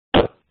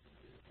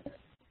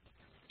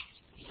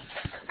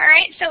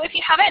right, so if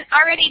you haven't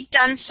already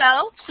done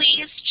so,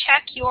 please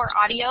check your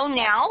audio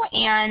now,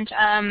 and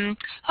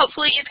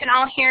hopefully you can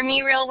all hear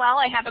me real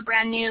well. I have a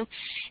brand new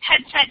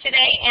headset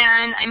today,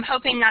 and I'm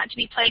hoping not to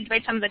be plagued by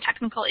some of the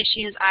technical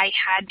issues I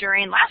had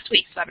during last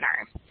week's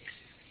webinar.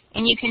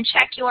 And you can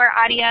check your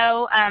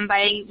audio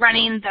by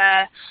running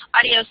the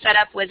audio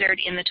setup wizard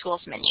in the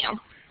tools menu.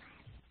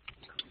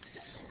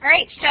 All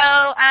right,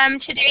 so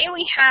today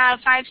we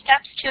have 5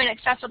 steps to an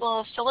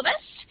accessible syllabus,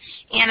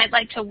 and I'd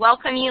like to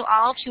welcome you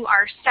all to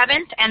our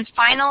 7th and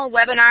final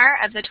webinar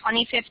of the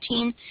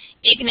 2015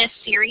 IGNIS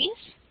series.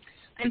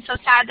 I'm so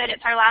sad that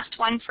it's our last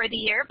one for the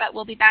year, but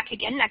we'll be back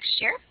again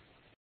next year.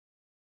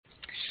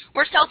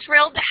 We're so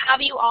thrilled to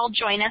have you all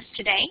join us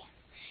today.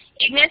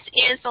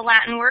 IGNIS is the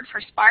Latin word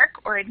for spark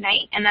or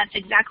ignite, and that's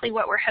exactly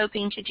what we're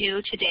hoping to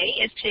do today,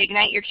 is to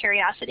ignite your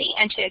curiosity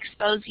and to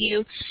expose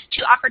you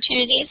to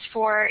opportunities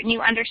for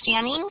new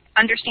understanding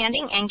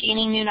and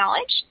gaining new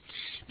knowledge.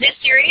 This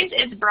series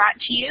is brought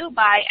to you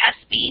by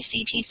SB,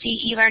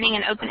 CTC, eLearning,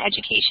 and Open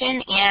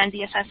Education, and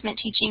the Assessment,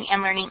 Teaching,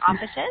 and Learning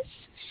offices.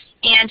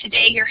 And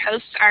today your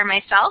hosts are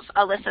myself,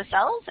 Alyssa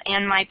Sells,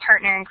 and my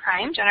partner in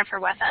crime, Jennifer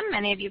Wetham.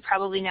 Many of you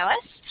probably know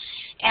us.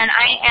 And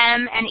I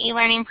am an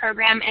e-learning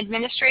program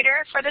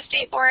administrator for the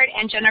State Board,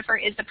 and Jennifer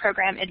is the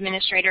program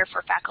administrator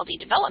for faculty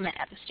development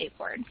at the State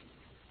Board.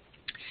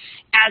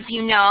 As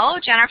you know,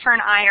 Jennifer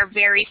and I are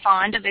very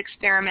fond of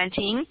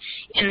experimenting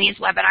in these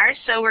webinars,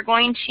 so we're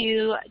going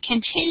to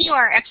continue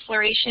our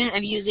exploration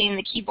of using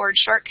the keyboard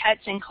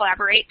shortcuts in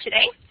Collaborate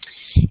today.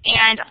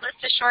 And a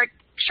list of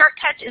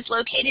shortcuts is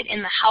located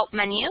in the Help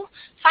menu.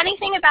 Funny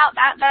thing about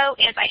that, though,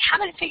 is I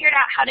haven't figured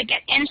out how to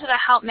get into the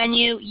Help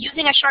menu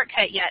using a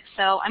shortcut yet,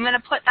 so I'm going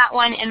to put that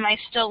one in my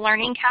Still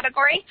Learning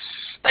category.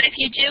 But if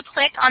you do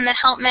click on the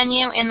Help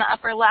menu in the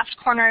upper left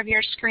corner of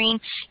your screen,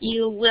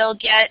 you will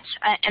get,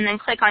 and then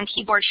click on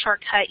Keyboard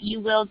Shortcut,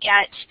 you will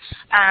get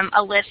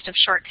a list of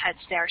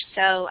shortcuts there.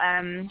 So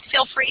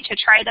feel free to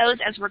try those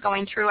as we're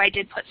going through. I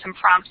did put some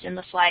prompts in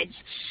the slides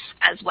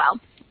as well.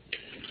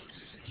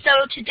 So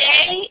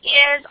today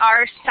is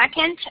our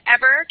 2nd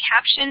ever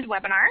captioned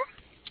webinar,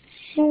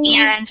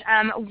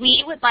 and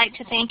we would like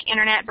to thank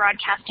Internet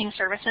Broadcasting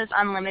Services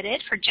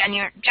Unlimited for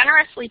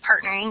generously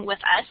partnering with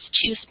us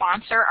to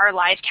sponsor our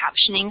live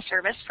captioning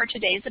service for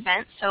today's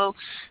event. So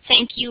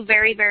thank you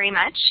very, very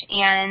much,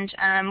 and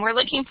we're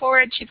looking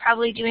forward to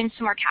probably doing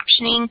some more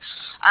captioning,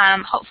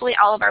 hopefully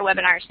all of our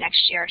webinars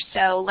next year,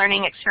 so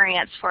learning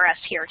experience for us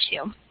here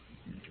too.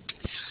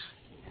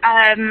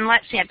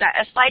 Let's see, I've got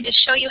a slide to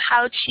show you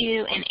how to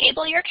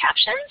enable your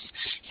captions.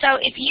 So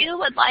if you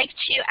would like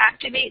to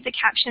activate the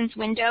captions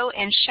window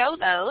and show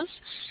those,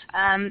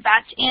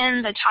 that's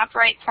in the top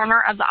right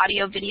corner of the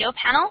audio video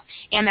panel,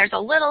 and there's a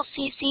little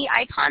CC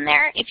icon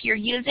there. If you're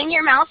using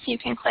your mouse, you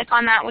can click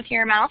on that with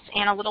your mouse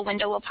and a little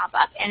window will pop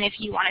up. And if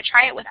you want to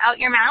try it without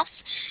your mouse,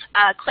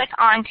 click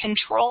on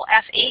Control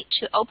F8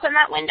 to open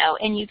that window,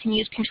 and you can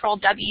use Control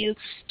W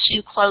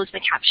to close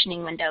the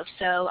captioning window.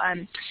 So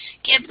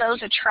give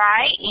those a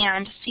try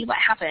and see what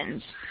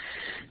happens.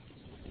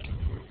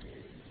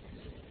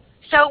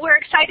 So we're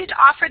excited to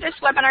offer this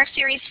webinar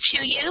series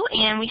to you,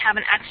 and we have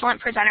an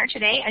excellent presenter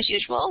today, as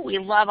usual. We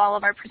love all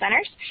of our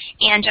presenters,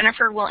 and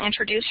Jennifer will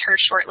introduce her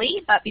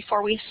shortly. But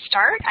before we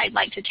start, I'd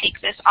like to take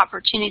this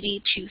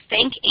opportunity to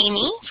thank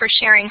Amy for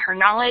sharing her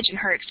knowledge and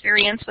her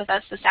experience with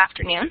us this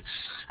afternoon.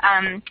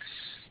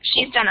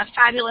 She's done a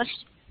fabulous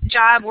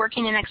job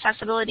working in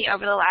accessibility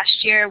over the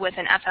last year with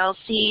an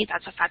FLC,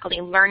 that's a faculty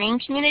learning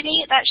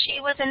community that she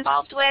was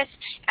involved with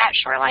at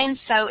Shoreline,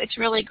 so it's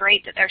really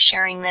great that they're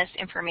sharing this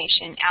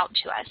information out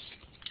to us.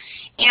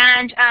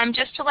 And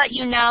just to let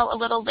you know, a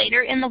little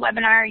later in the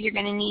webinar, you're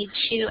going to need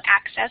to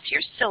access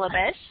your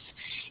syllabus.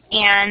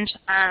 And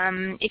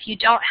if you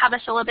don't have a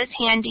syllabus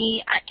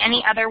handy,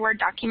 any other Word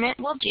document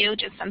will do,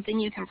 just something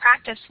you can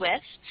practice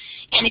with.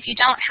 And if you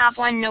don't have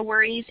one, no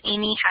worries.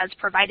 Amy has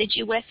provided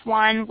you with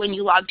one. When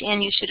you logged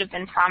in, you should have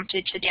been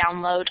prompted to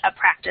download a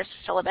practice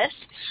syllabus.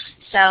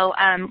 So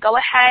go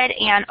ahead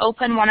and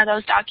open one of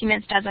those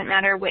documents. Doesn't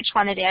matter which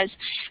one it is.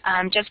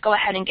 Just go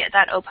ahead and get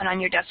that open on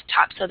your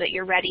desktop so that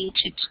you're ready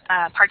to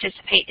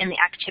participate in the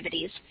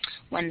activities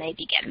when they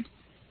begin.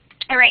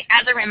 All right,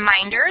 as a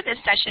reminder, this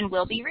session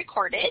will be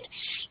recorded,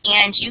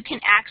 and you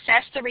can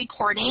access the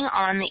recording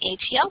on the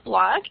ATL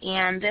blog,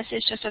 and this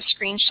is just a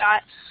screenshot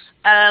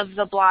of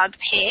the blog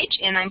page,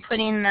 and I'm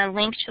putting the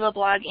link to the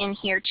blog in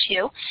here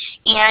too.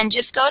 And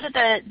just go to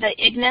the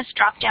IGNIS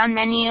drop-down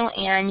menu,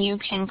 and you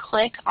can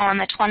click on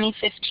the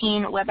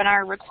 2015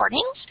 webinar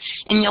recordings,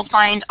 and you'll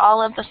find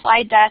all of the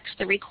slide decks,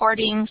 the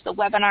recordings, the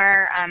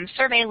webinar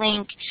survey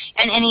link,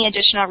 and any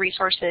additional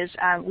resources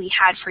we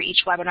had for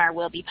each webinar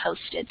will be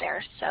posted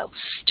there. So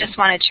just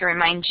wanted to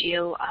remind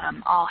you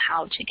all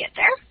how to get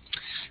there.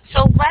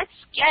 So let's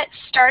get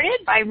started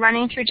by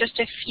running through just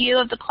a few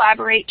of the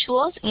Collaborate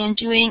tools and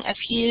doing a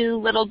few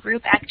little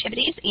group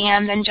activities,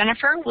 and then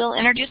Jennifer will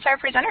introduce our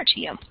presenter to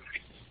you.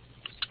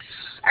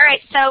 All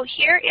right, so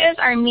here is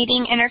our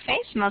meeting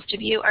interface. Most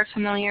of you are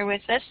familiar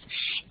with this.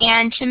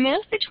 And to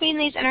move between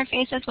these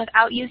interfaces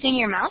without using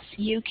your mouse,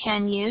 you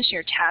can use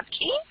your Tab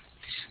key.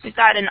 We've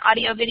got an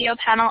audio-video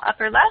panel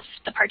upper left.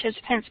 The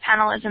participants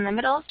panel is in the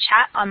middle,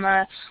 chat on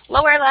the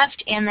lower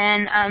left, and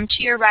then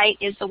to your right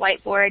is the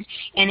whiteboard.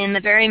 And in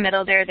the very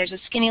middle there's a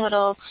skinny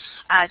little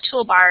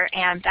toolbar,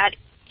 and that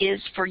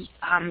is for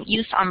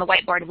use on the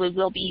whiteboard. We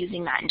will be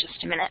using that in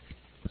just a minute.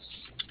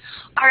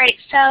 All right,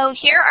 so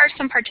here are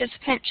some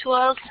participant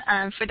tools.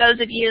 For those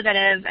of you that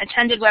have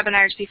attended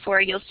webinars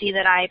before, you'll see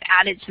that I've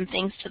added some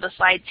things to the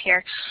slides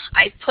here.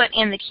 I've put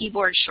in the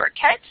keyboard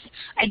shortcuts.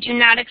 I do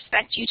not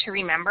expect you to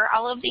remember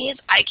all of these.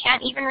 I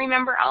can't even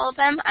remember all of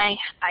them. I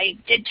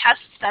did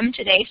test them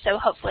today, so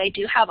hopefully I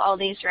do have all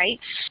these right.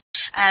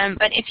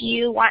 But if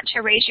you want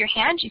to raise your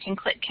hand, you can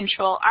click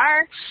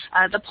Control-R.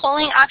 The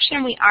polling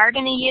option we are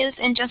going to use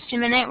in just a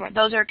minute.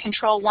 Those are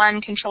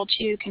Control-1,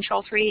 Control-2,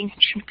 Control-3,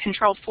 and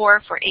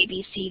Control-4 for A, B,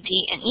 C,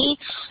 D, and E.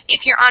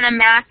 If you're on a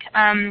Mac,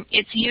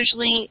 it's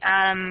usually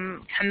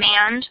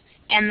Command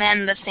and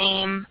then the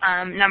same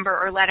number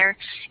or letter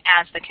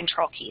as the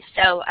Control key.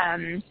 So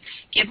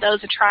give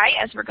those a try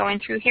as we're going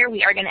through here.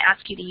 We are going to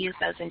ask you to use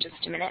those in just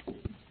a minute.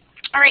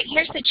 All right,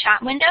 here's the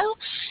chat window.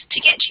 To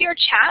get to your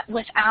chat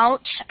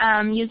without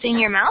using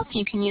your mouse,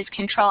 you can use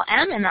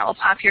Control-M, and that will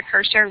pop your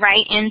cursor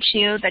right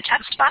into the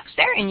text box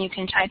there, and you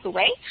can type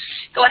away.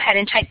 Go ahead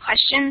and type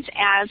questions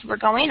as we're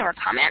going or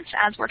comments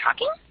as we're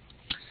talking.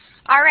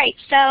 All right,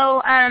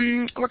 so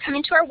we're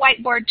coming to our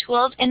whiteboard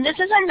tools, and this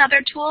is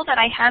another tool that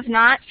I have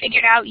not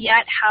figured out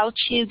yet how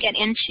to get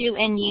into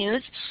and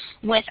use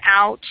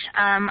without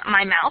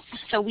my mouse.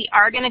 So we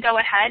are going to go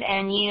ahead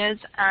and use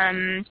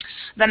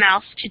the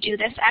mouse to do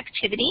this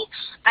activity.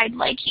 I'd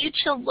like you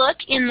to look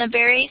in the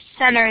very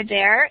center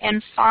there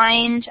and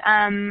find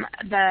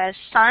the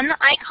sun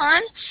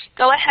icon.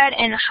 Go ahead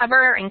and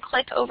hover and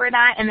click over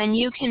that, and then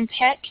you can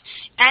pick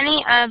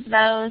any of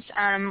those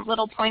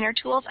little pointer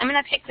tools. I'm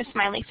going to pick the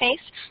smiley face.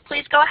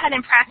 Please go ahead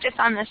and practice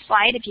on this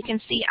slide. If you can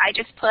see, I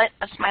just put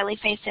a smiley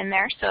face in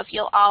there. So if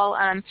you'll all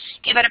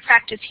give it a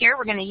practice here,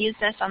 we're going to use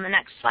this on the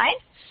next slide.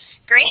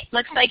 Great.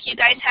 Looks like you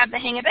guys have the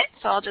hang of it,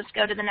 so I'll just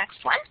go to the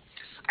next one.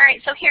 All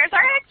right, so here's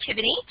our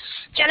activity.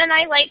 Jen and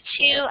I like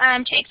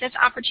to take this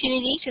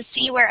opportunity to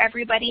see where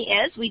everybody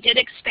is. We did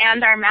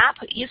expand our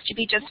map. It used to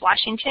be just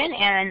Washington,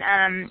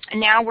 and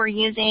now we're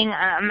using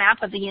a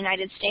map of the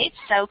United States.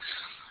 So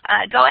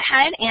go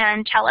ahead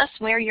and tell us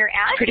where you're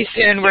at. Pretty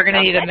soon we're going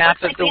to need a map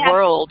of the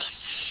world.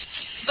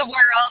 The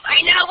world.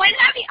 I know. Wouldn't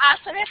that be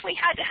awesome if we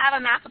had to have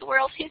a map of the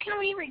world? Who can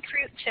we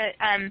recruit to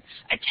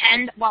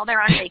attend while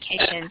they're on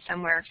vacation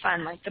somewhere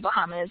fun like the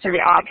Bahamas? That'd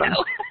be awesome.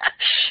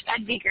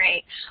 That'd be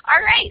great. All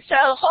right. So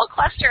a whole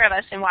cluster of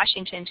us in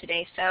Washington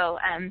today. So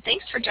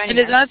thanks for joining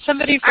us. And is that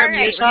somebody from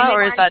Utah,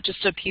 or is that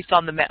just a piece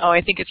on the map? Oh,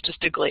 I think it's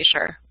just a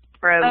glacier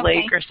or a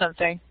lake or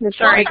something.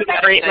 Sorry, it's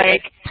a Great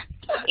Lake.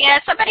 Yeah,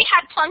 somebody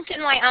had plunked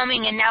in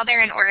Wyoming, and now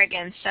they're in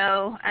Oregon.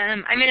 So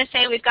I'm going to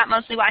say we've got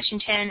mostly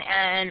Washington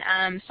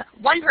and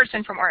one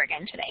person from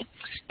Oregon today.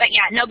 But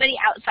yeah, nobody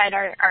outside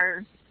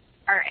our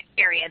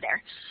area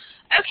there.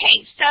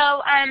 Okay,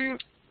 so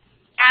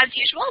as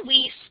usual,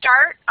 we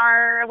start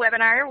our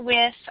webinar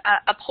with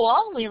a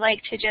poll. We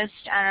like to just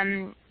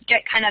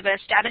get kind of a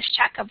status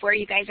check of where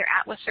you guys are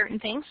at with certain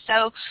things.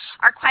 So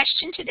our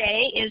question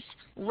today is,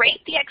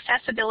 rate the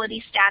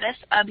accessibility status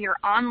of your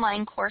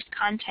online course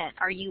content.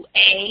 Are you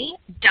A,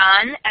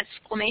 done,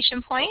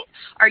 exclamation point?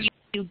 Are you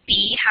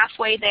B,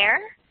 halfway there?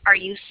 Are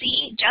you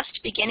C,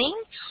 just beginning?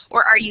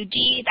 Or are you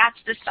D,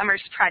 that's the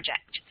summer's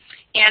project?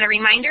 And a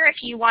reminder, if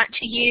you want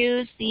to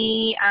use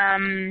the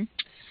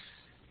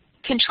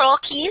control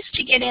keys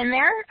to get in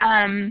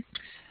there,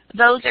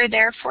 those are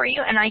there for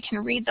you, and I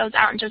can read those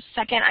out in just a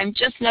second. I'm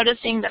just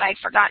noticing that I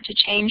forgot to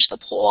change the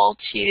poll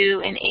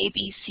to an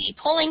ABC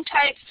polling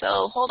type,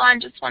 so hold on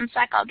just one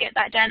sec. I'll get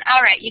that done.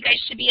 All right, you guys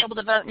should be able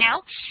to vote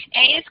now.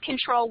 A is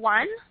Control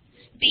 1,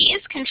 B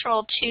is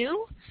Control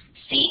 2,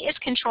 C is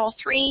Control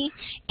 3,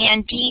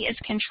 and D is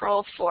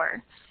Control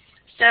 4.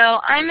 So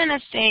I'm going to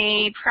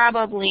say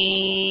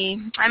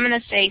I'm going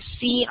to say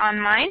C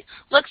on mine.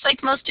 Looks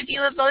like most of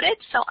you have voted,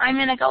 so I'm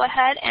going to go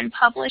ahead and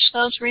publish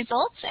those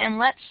results, and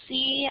let's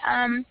see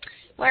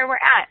where we're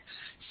at.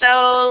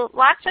 So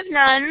lots of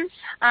nones,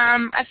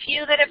 a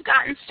few that have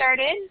gotten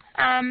started,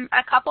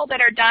 a couple that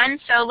are done.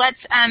 So let's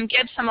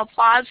give some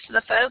applause to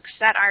the folks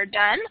that are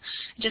done.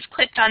 Just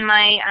clicked on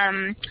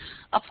my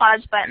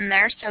applause button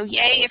there. So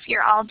yay if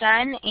you're all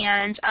done,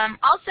 and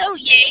also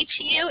yay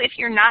to you if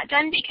you're not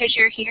done because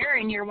you're here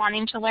and you're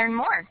wanting to learn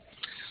more.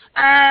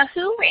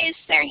 Who raised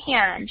their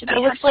hand? It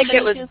looks like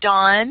it was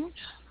Dawn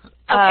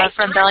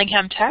from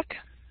Bellingham Tech.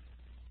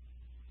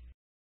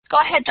 Go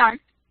ahead, Dawn.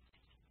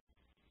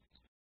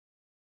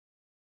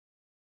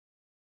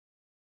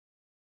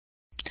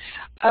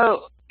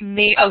 Oh,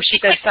 me. Oh, she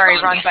said, sorry,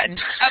 wrong button.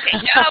 Okay,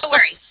 no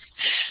worries.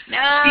 No.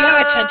 See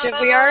how attentive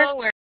we are? No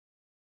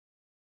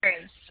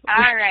worries.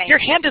 All right. Your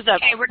hand is up.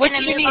 Okay, we're what going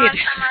do to you move need?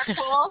 on from our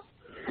pool.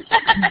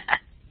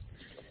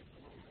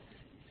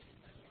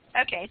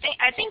 Okay,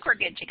 I think we're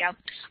good to go.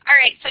 All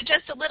right, so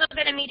just a little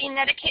bit of meeting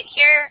etiquette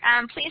here.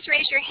 Please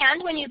raise your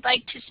hand when you'd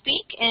like to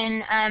speak,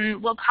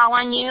 and we'll call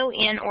on you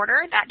in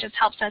order. That just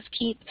helps us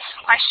keep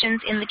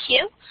questions in the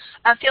queue.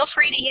 Feel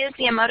free to use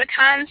the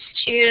emoticons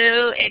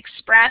to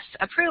express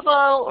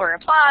approval or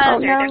applause,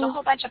 or there's a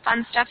whole bunch of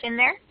fun stuff in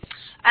there.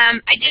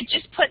 I did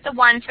just put the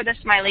 1 for the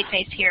smiley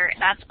face here.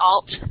 That's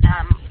Alt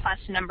plus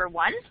number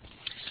 1.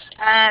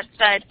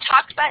 The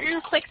talk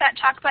button, click that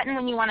talk button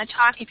when you want to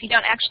talk. If you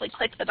don't actually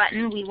click the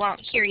button, we won't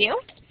hear you.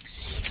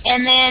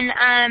 And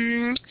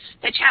then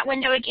the chat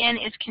window again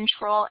is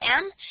Control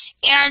M.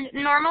 And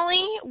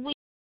normally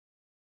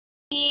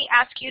we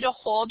ask you to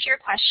hold your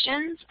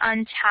questions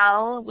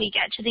until we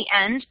get to the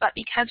end, but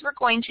because we're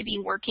going to be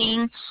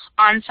working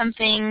on some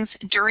things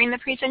during the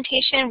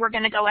presentation, we're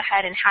going to go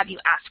ahead and have you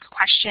ask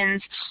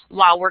questions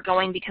while we're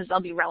going because they'll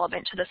be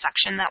relevant to the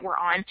section that we're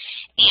on.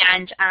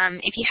 And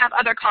if you have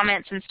other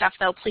comments and stuff,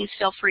 though, please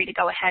feel free to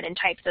go ahead and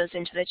type those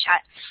into the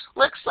chat.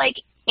 Looks like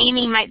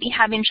Amy might be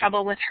having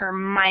trouble with her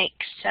mic,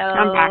 so...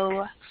 I'm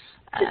back.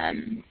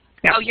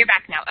 Yep. Oh, you're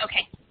back now.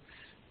 Okay.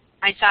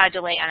 I saw a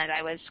delay on it.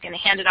 I was going to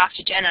hand it off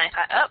to Jen, and I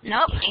thought, oh,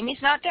 nope,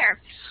 Amy's not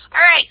there. All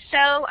right,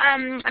 so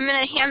I'm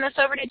going to hand this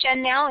over to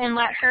Jen now and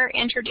let her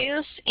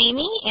introduce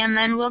Amy, and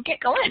then we'll get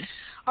going.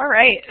 All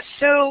right,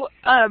 so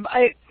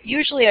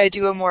usually I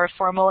do a more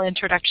formal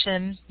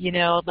introduction, you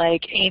know,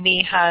 like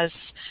Amy has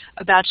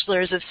a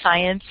Bachelor's of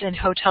Science in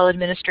Hotel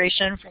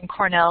Administration from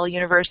Cornell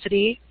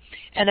University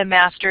and a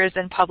Master's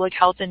in Public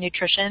Health and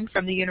Nutrition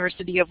from the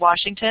University of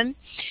Washington.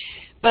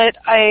 But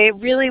I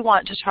really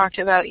want to talk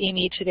about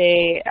Amy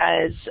today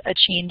as a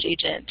change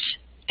agent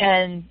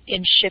and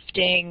in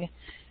shifting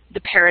the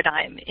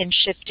paradigm, in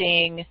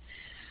shifting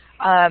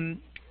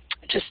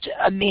just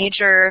a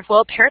major,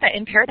 well,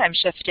 paradigm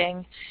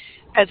shifting.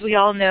 As we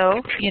all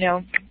know, you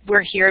know,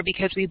 we're here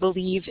because we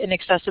believe in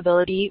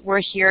accessibility.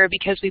 We're here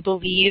because we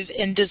believe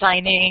in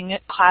designing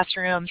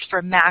classrooms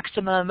for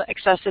maximum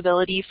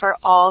accessibility for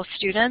all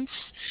students.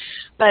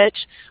 But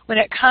when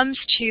it comes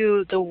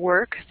to the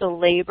work, the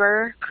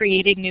labor,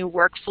 creating new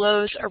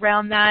workflows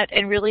around that,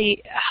 and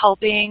really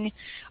helping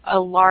a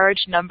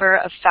large number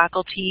of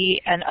faculty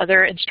and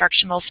other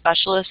instructional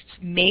specialists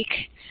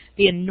make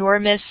the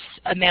enormous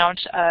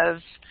amount of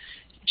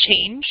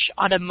change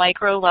on a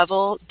micro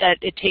level that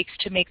it takes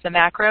to make the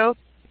macro,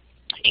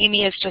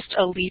 Amy is just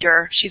a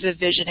leader. She's a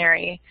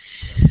visionary.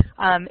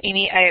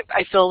 Amy,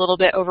 I feel a little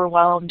bit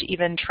overwhelmed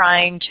even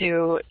trying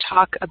to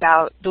talk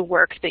about the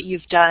work that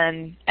you've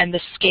done and the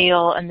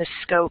scale and the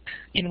scope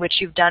in which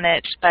you've done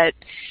it, but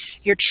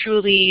you're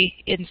truly,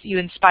 you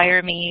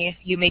inspire me,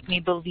 you make me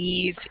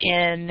believe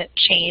in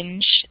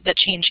change, that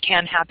change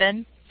can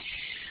happen.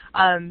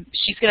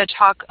 She's going to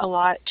talk a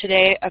lot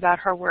today about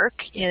her work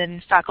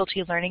in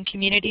faculty learning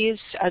communities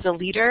as a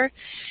leader,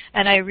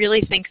 and I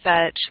really think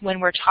that when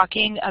we're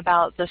talking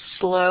about the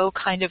slow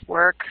kind of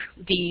work,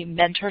 the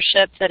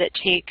mentorship that it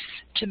takes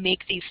to make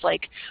these,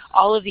 like,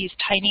 all of these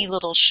tiny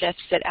little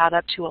shifts that add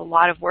up to a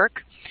lot of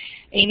work,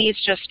 Amy's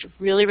just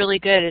really, really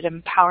good at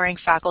empowering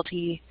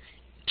faculty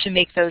to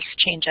make those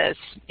changes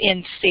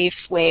in safe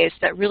ways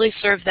that really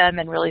serve them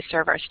and really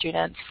serve our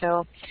students.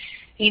 So,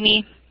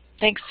 Amy,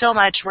 thanks so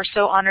much. We're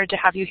so honored to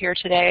have you here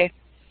today.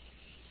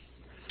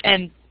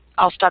 And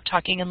I'll stop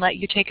talking and let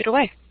you take it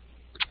away.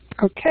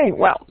 Okay,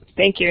 well,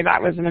 thank you.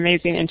 That was an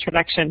amazing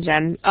introduction,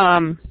 Jen.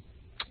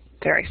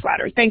 Very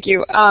flattered. Thank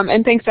you.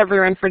 And thanks,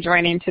 everyone, for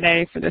joining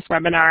today for this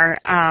webinar.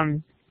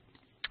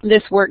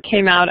 This work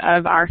came out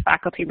of our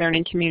faculty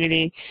learning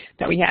community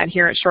that we had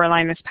here at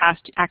Shoreline this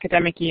past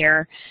academic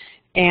year.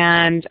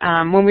 And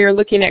when we were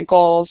looking at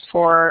goals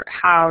for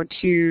how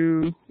to,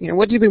 you know,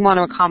 what do we want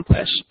to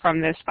accomplish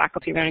from this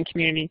faculty learning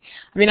community?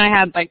 I mean, I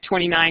had like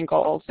 29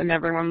 goals, and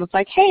everyone was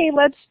like, hey,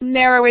 let's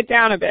narrow it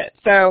down a bit.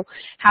 So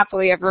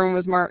happily, everyone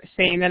was more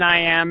sane than I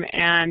am,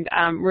 and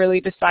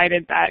really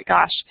decided that,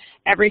 gosh,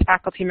 every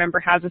faculty member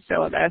has a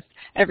syllabus.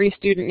 Every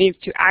student needs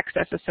to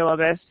access a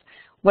syllabus.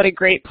 What a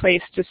great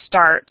place to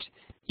start,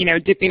 you know,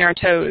 dipping our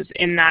toes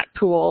in that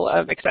pool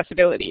of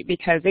accessibility,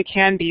 because it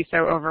can be so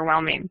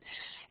overwhelming.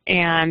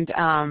 And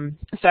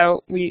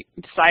so we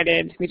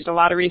decided, we did a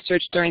lot of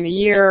research during the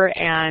year,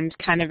 and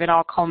kind of it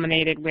all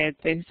culminated with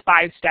these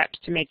 5 steps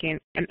to making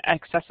an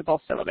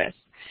accessible syllabus.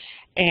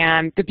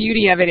 And the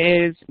beauty of it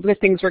is the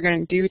things we're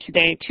going to do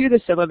today to the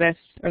syllabus,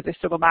 or the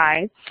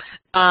syllabi,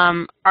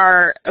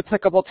 are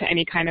applicable to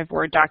any kind of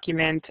Word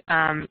document.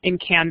 In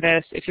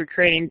Canvas, if you're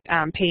creating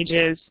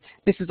pages,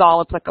 this is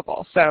all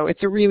applicable. So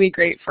it's a really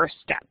great first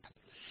step.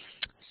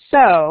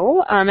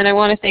 So, and I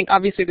want to thank,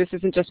 obviously this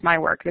isn't just my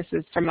work, this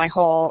is from my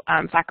whole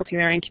faculty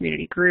learning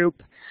community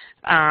group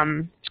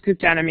who's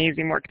done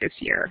amazing work this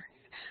year.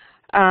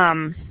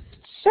 Well,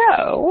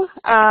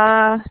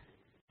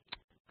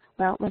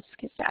 let's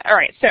get that. All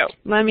right, so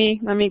let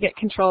me get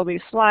control of these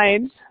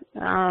slides.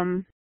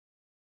 All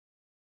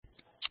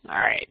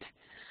right.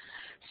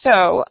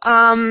 So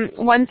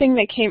one thing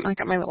that came, I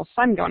got my little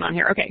sun going on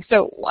here. Okay,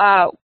 so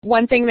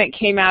one thing that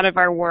came out of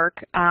our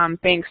work,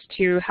 thanks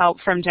to help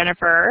from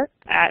Jennifer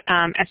at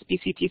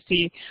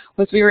SBCTC,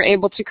 was we were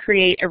able to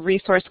create a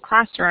resource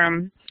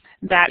classroom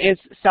that is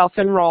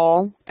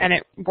self-enroll, and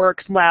it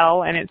works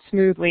well and it's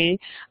smoothly.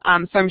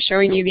 So I'm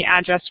showing you the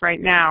address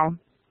right now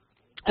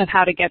of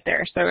how to get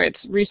there. So it's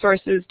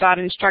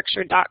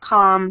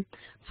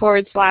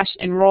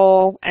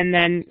resources.instructure.com/enroll and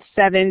then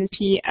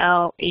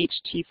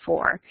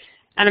 7PLHT4.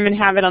 And I'm going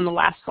to have it on the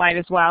last slide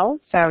as well,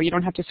 so you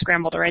don't have to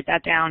scramble to write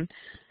that down.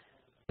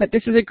 But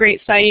this is a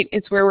great site.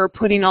 It's where we're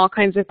putting all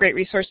kinds of great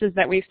resources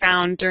that we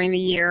found during the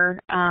year.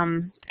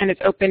 And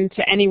it's open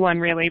to anyone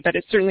really, but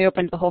it's certainly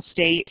open to the whole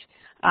state.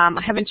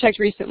 I haven't checked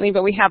recently,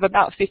 but we have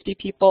about 50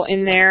 people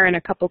in there, and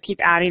a couple keep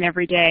adding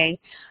every day.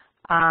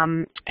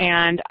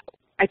 And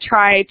I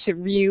try to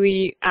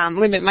really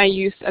limit my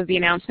use of the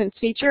announcements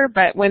feature,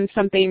 but when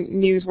something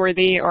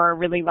newsworthy or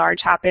really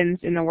large happens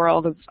in the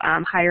world of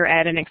higher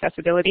ed and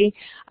accessibility,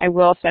 I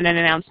will send an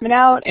announcement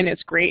out, and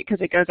it's great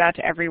because it goes out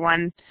to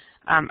everyone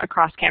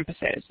across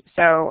campuses.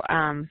 So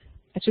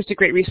it's just a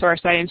great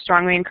resource. I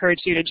strongly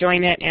encourage you to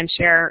join it and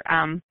share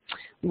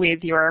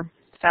with your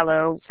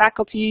fellow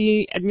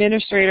faculty,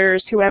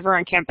 administrators, whoever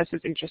on campus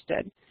is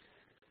interested.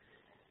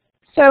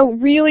 So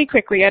really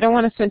quickly, I don't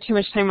want to spend too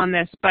much time on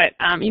this, but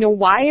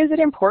why is it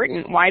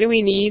important? Why do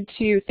we need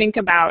to think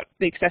about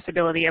the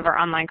accessibility of our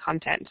online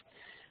content?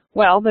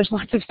 Well, there's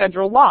lots of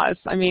federal laws.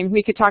 I mean,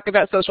 we could talk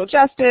about social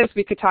justice,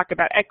 we could talk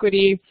about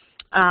equity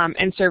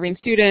and serving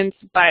students,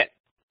 but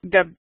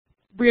the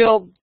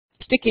real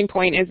sticking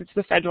point is it's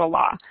the federal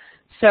law.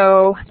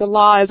 So the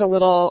law is a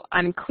little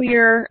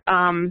unclear.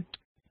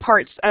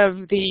 Parts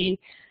of the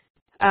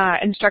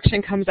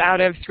instruction comes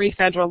out of 3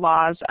 federal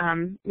laws,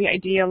 the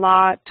IDEA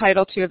law,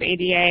 Title II of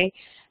ADA,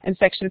 and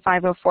Section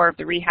 504 of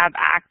the Rehab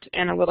Act,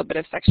 and a little bit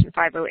of Section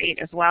 508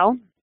 as well.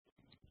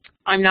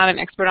 I'm not an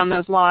expert on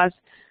those laws.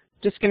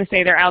 Just going to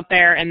say they're out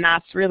there, and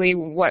that's really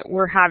what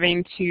we're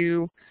having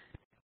to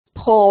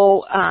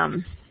pull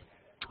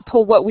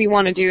what we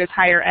want to do as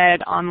higher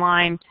ed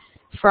online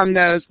from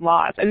those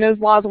laws. And those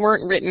laws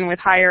weren't written with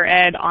higher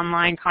ed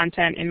online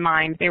content in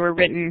mind. They were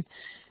written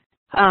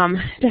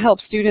to help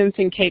students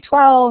in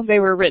K-12. They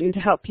were written to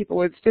help people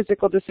with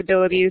physical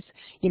disabilities,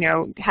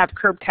 have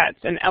curb cuts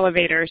and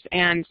elevators.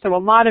 And so a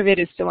lot of it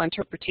is still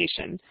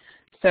interpretation.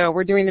 So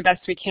we're doing the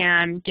best we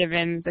can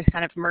given the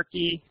kind of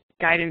murky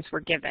guidance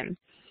we're given.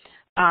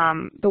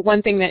 The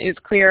one thing that is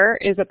clear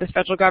is that the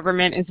federal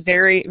government is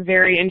very,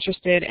 very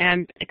interested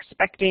and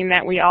expecting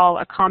that we all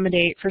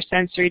accommodate for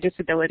sensory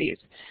disabilities.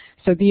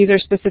 So these are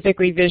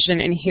specifically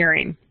vision and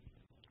hearing.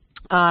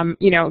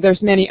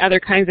 There's many other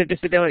kinds of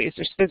disabilities.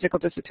 There's physical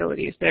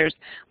disabilities. There's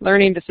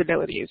learning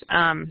disabilities.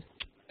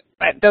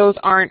 But those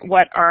aren't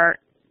what are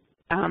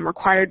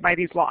required by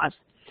these laws.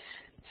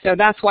 So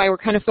that's why we're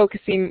kind of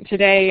focusing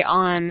today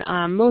on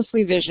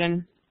mostly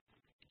vision.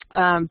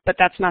 But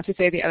that's not to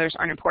say the others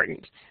aren't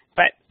important.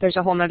 But there's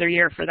a whole nother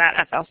year for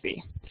that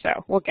FLC.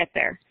 So we'll get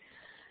there.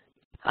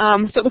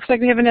 So it looks like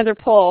we have another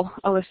poll,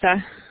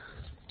 Alyssa.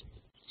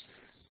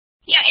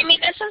 Yeah, Amy,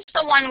 this is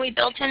the one we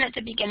built in at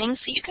the beginning,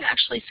 so you can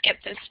actually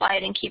skip this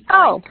slide and keep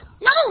going. Oh,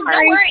 no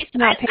worries.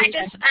 I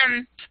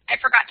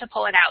forgot to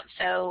pull it out,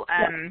 so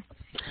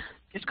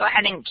just go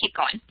ahead and keep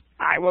going.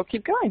 I will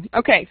keep going.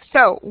 Okay,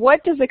 so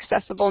what does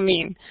accessible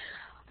mean?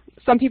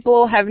 Some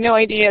people have no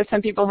idea,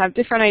 some people have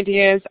different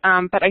ideas,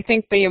 but I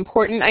think the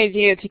important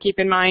idea to keep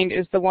in mind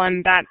is the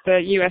one that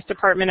the U.S.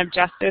 Department of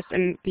Justice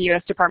and the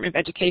U.S. Department of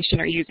Education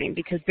are using,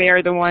 because they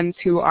are the ones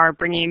who are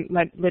bringing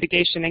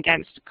litigation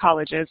against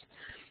colleges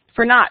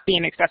for not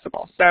being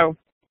accessible. So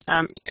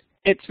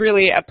it's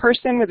really a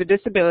person with a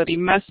disability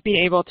must be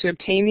able to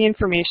obtain the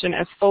information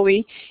as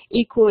fully,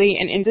 equally,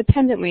 and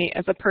independently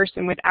as a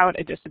person without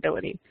a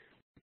disability.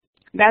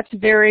 That's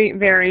very,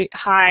 very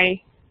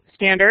high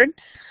standard.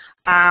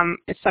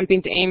 It's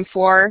something to aim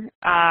for,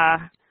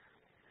 but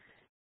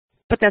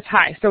that's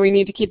high. So we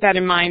need to keep that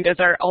in mind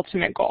as our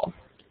ultimate goal.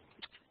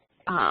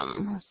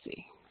 Let's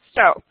see.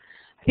 So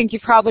I think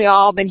you've probably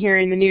all been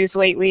hearing the news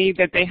lately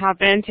that they have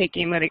been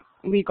taking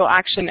legal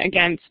action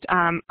against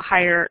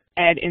higher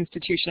ed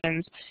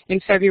institutions. In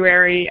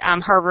February,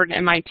 Harvard and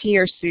MIT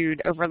are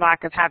sued over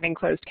lack of having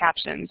closed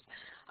captions.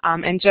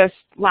 And just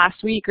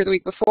last week or the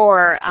week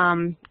before,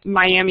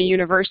 Miami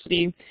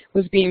University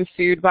was being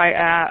sued by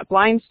a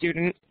blind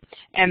student,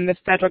 and the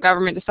federal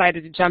government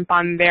decided to jump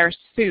on their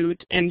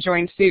suit and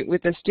join suit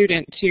with the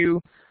student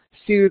to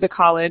sue the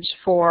college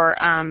for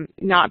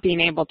not being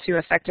able to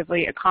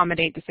effectively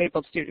accommodate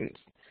disabled students.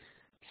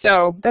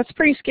 So that's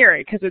pretty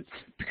scary because it's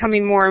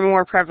becoming more and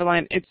more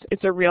prevalent.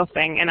 It's a real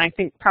thing, and I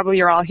think probably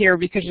you're all here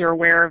because you're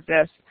aware of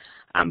this,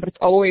 but it's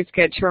always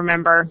good to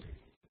remember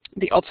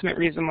the ultimate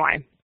reason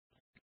why.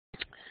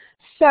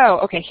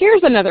 So, okay,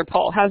 here's another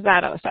poll. How's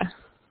that, Alyssa?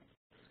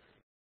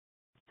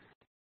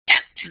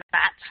 Yep,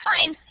 that's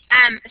fine.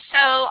 So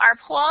our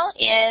poll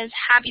is,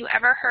 have you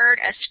ever heard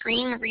a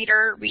screen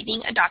reader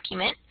reading a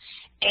document?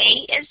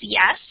 A is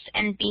yes,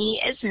 and B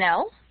is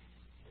no.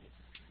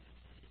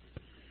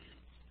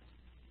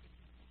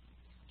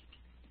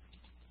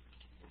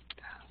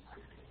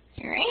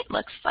 All right,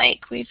 looks like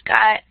we've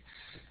got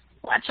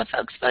lots of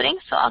folks voting,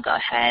 so I'll go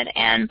ahead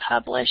and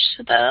publish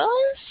those.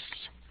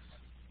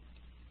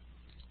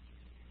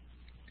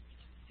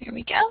 There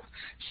we go.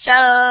 So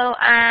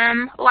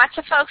lots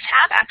of folks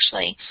have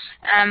actually,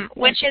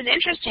 which is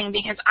interesting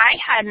because I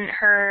hadn't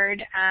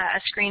heard a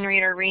screen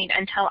reader read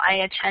until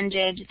I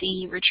attended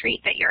the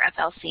retreat that your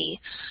FLC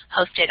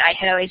hosted. I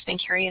had always been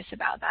curious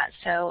about that.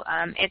 So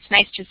it's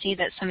nice to see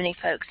that so many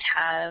folks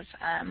have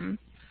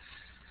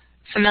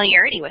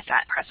familiarity with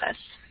that process.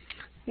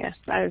 Yes,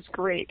 that is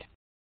great.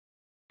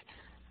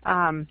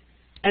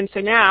 And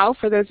so now,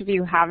 for those of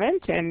you who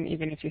haven't, and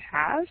even if you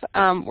have,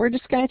 we're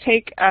just going to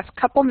take a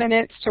couple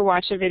minutes to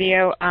watch a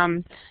video.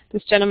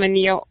 This gentleman,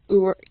 Neil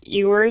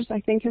Ewers, I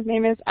think his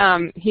name is,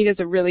 he does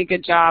a really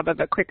good job of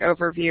a quick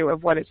overview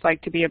of what it's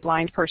like to be a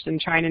blind person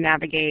trying to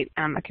navigate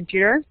a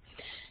computer.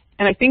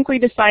 And I think we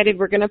decided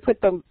we're going to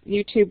put the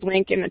YouTube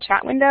link in the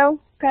chat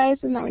window, guys,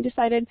 isn't that what we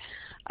decided?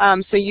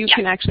 So you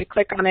can actually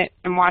click on it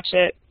and watch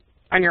it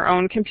on your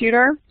own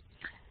computer.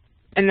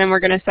 And then we're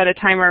going to set a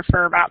timer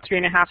for about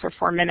 3.5 or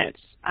 4 minutes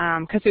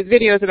because his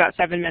video is about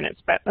 7 minutes.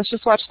 But let's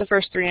just watch the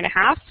first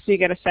 3.5 so you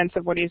get a sense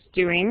of what he's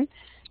doing.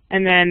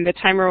 And then the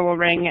timer will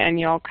ring and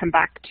you'll come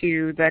back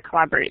to the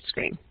Collaborate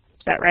screen.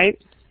 Is that right?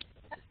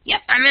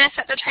 Yep, I'm going to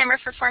set the timer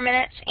for 4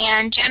 minutes.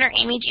 And Jen or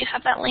Amy, do you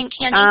have that link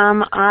handy?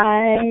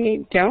 I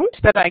don't,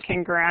 but I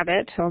can grab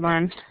it. Hold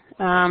on.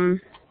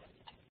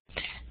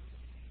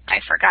 I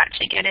forgot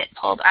to get it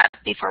pulled up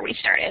before we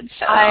started,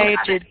 so I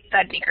did.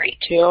 That'd be great.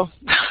 Too.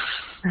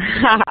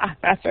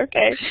 That's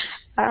okay.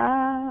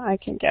 I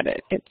can get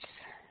it. It's,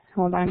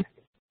 hold on.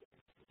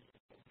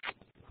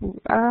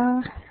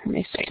 Let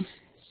me see.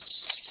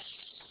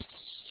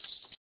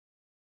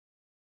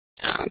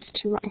 Oh,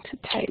 it's too long to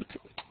type.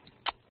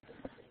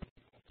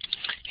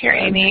 Here,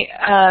 Amy,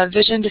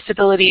 vision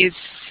disabilities.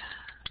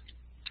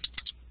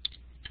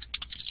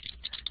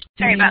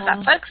 Sorry about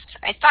that, folks.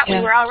 I thought we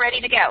were all ready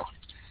to go.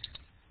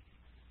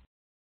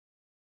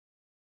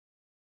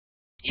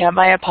 Yeah,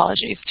 my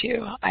apologies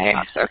too.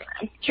 That's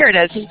okay. Here it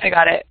is. I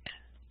got it.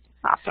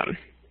 Awesome.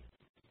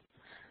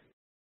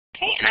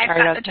 Okay, and I've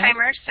got the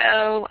timer,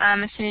 so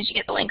as soon as you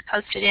get the link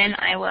posted in,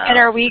 I will. And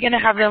are we going to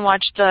have them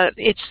watch the?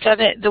 It's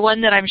 7. The one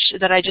that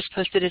that I just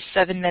posted is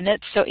 7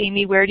 minutes. So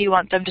Amy, where do you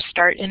want them to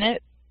start in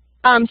it?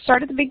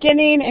 Start at the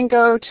beginning and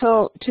go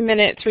till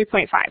 2-minute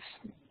 3.5.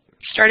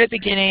 Start at the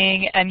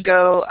beginning and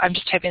go. I'm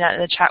just typing that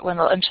in the chat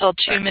window until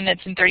 2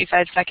 minutes and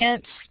 35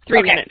 seconds.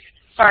 3 minutes.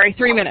 Sorry,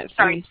 3 minutes.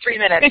 Sorry, 3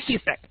 minutes.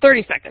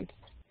 30 seconds.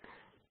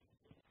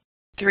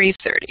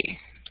 3:30.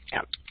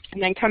 Yep.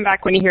 And then come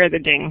back when you hear the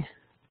ding.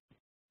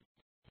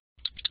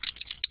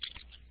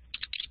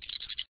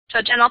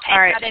 So Jen will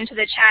paste that into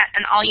the chat,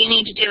 and all you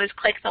need to do is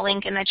click the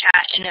link in the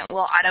chat, and it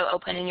will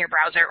auto-open in your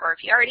browser. Or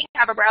if you already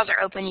have a browser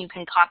open, you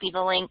can copy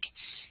the link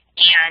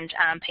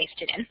and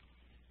paste it in.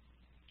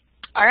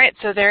 All right,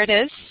 so there it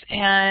is.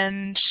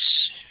 And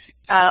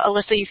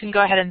Alyssa, you can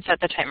go ahead and set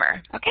the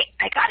timer. Okay,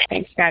 I got it.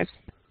 Thanks, guys.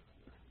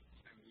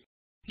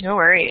 No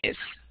worries.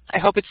 I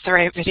hope it's the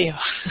right video.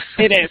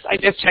 It is. I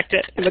just checked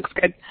it. It looks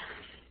good.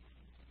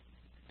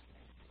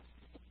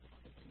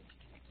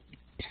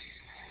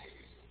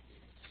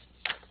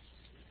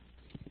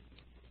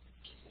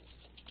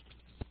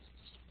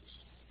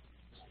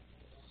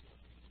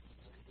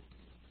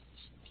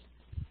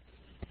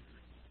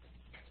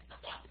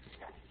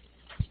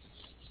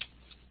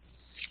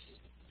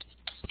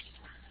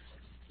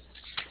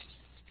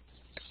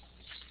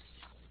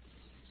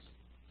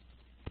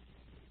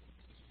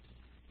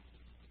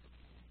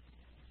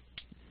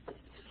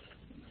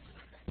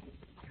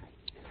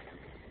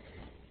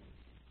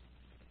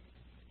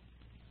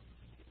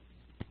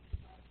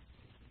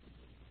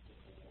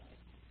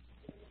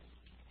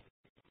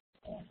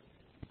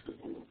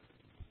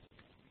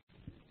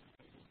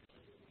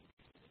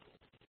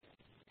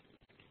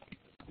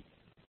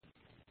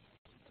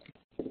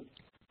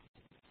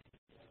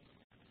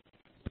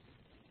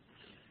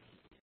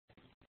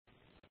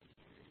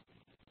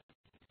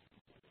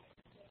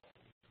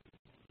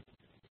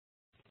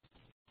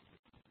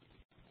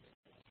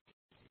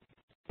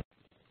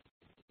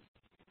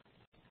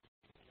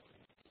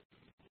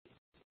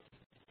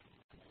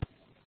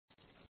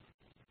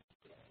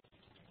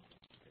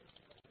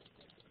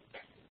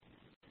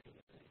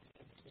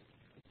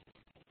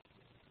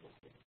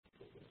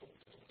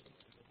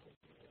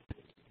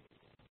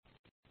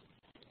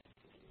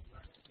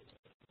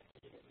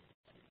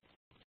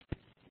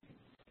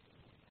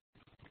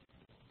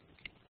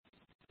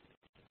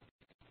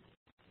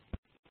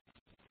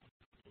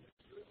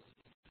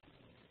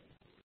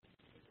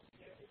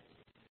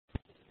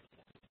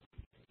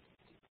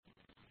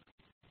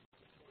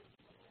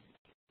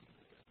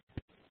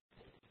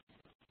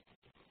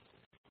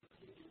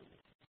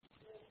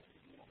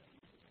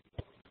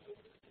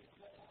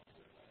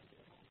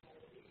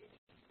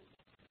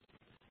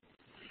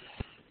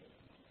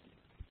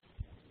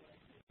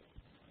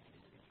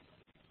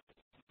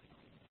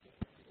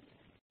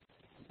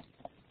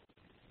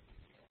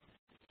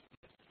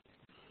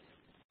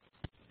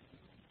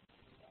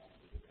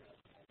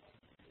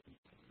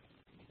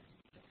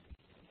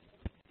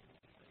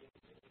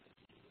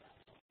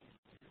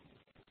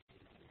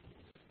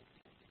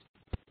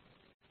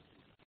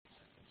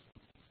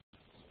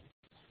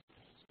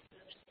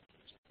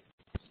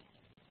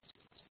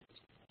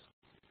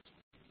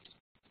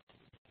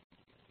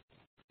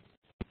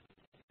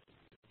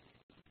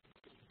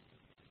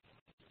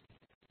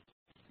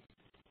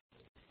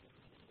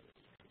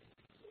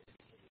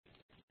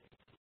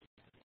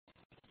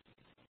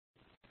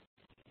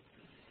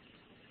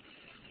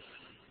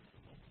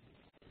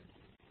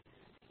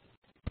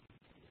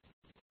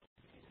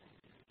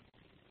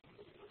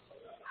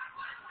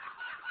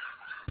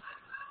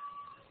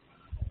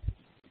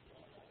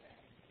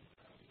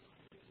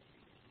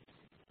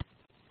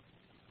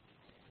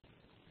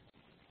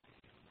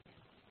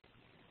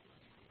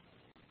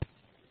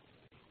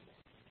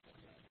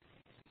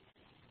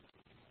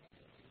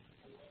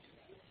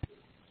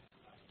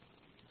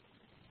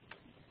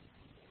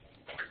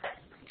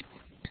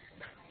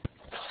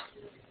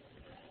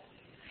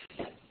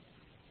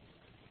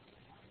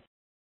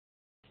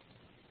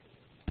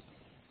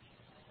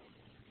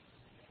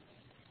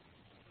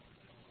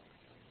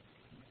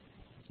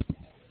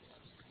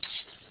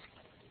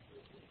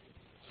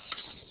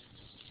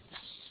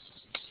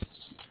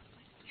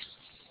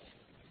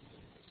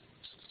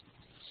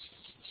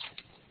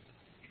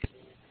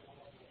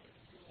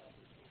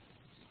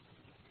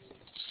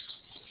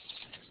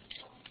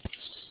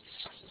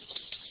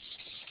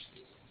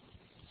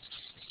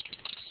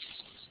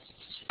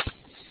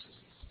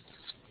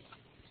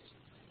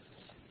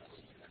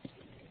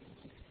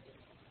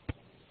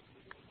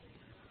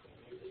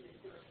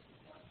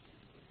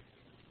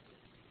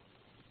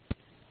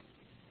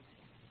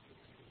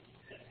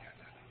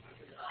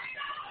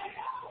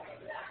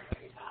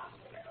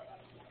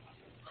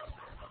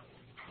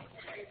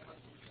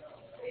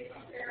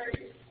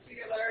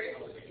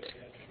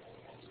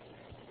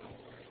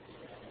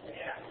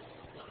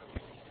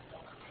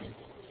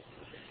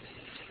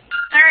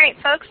 right,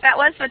 folks, that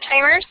was the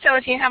timer. So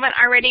if you haven't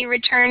already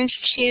returned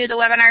to the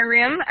webinar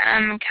room,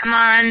 come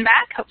on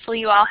back. Hopefully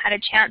you all had a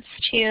chance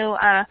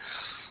to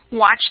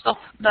watch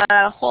the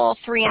whole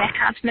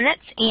 3.5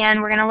 minutes,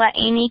 and we're going to let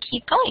Amy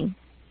keep going.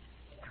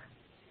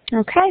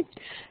 Okay.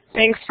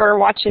 Thanks for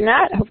watching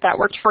that. I hope that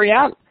worked for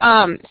you.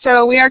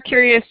 So we are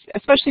curious,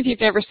 especially if you've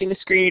never seen a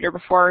screen reader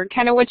before,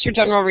 kind of what's your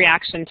general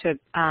reaction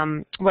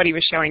to what he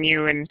was showing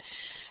you and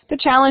the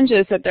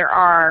challenges that there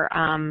are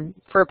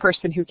for a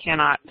person who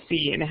cannot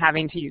see and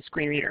having to use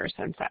screen readers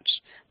and such.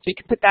 So you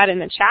can put that in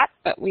the chat,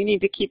 but we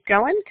need to keep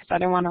going because I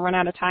don't want to run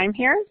out of time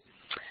here.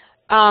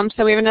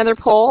 So we have another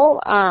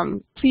poll.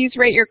 Please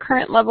rate your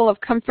current level of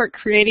comfort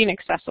creating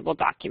accessible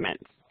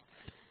documents.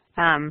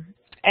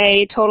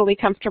 A, totally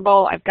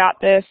comfortable, I've got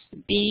this.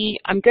 B,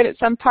 I'm good at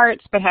some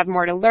parts but have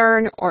more to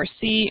learn. Or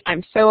C,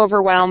 I'm so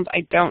overwhelmed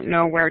I don't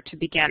know where to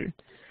begin.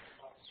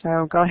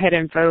 So go ahead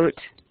and vote.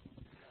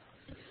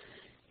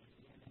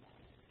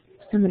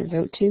 I'm going to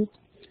vote too.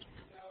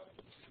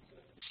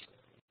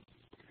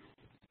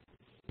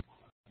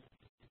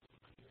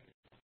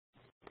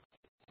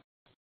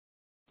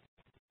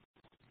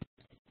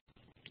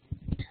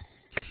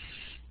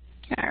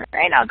 All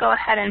right, I'll go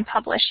ahead and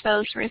publish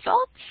those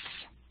results.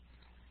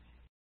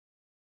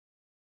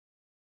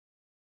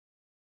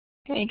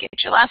 Okay, get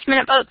your last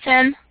minute votes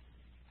in.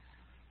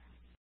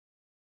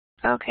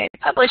 Okay,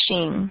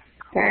 publishing.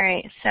 All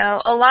right,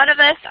 so a lot of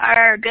us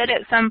are good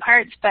at some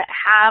parts but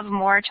have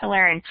more to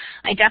learn.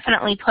 I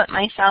definitely put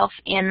myself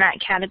in that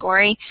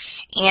category,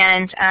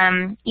 and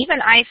even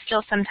I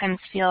still sometimes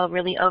feel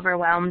really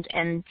overwhelmed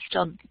and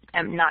still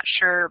am not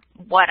sure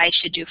what I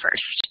should do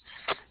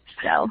first.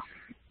 So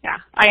yeah,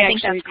 I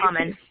think that's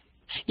common.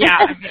 Yeah,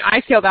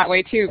 I feel that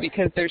way too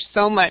because there's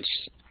so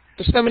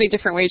many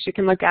different ways you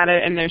can look at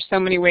it, and there's so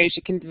many ways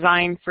you can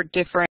design for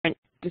different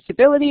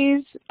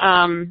disabilities.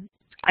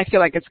 I feel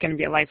like it's going to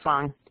be a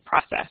lifelong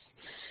process.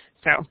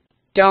 So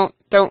don't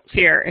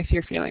fear if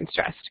you're feeling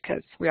stressed,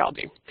 because we all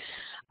do.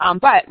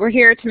 But we're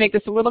here to make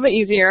this a little bit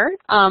easier.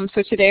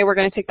 So today we're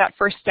going to take that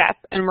first step,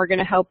 and we're going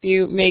to help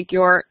you make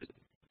your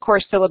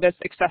course syllabus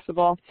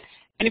accessible.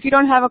 And if you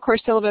don't have a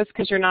course syllabus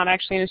because you're not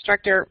actually an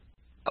instructor,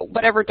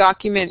 whatever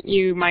document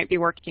you might be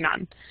working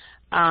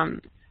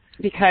on.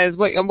 Because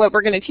what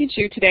we're going to teach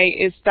you today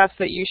is stuff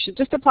that you should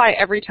just apply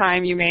every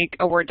time you make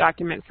a Word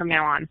document from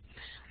now on,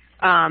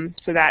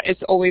 so that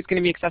it's always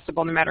going to be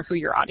accessible no matter who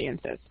your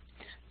audience is.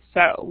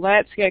 So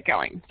let's get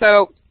going.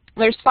 So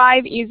there's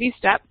 5 easy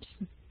steps.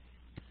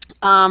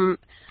 Some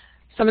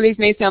of these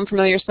may sound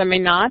familiar, some may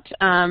not,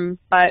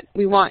 but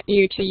we want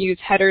you to use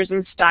headers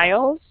and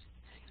styles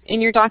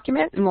in your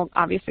document, and we'll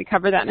obviously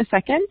cover that in a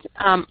second.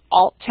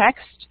 Alt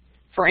text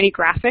for any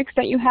graphics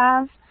that you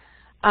have.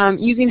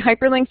 Using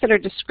hyperlinks that are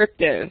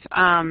descriptive,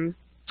 and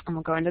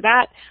we'll go into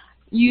that.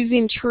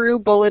 Using true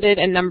bulleted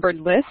and numbered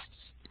lists,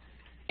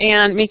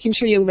 and making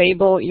sure you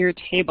label your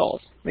tables,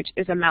 which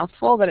is a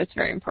mouthful, but it's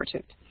very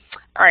important.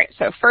 All right,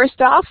 so first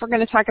off, we're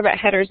going to talk about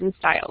headers and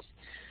styles.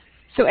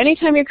 So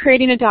anytime you're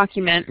creating a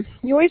document,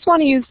 you always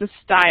want to use the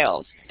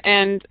styles.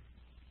 And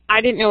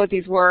I didn't know what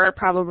these were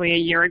probably a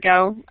year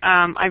ago.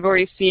 I've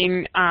already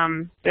seen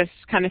this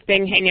kind of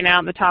thing hanging out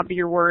on the top of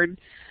your Word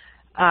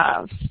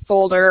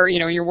folder,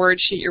 your Word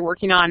sheet you're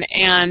working on,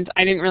 and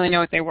I didn't really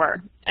know what they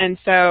were. And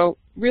so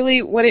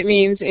really what it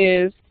means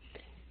is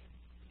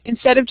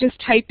instead of just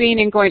typing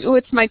and going, oh,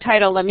 it's my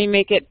title, let me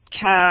make it,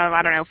 I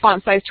don't know,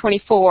 font size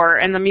 24,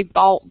 and let me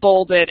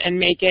bold it and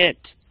make it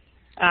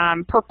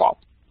purple.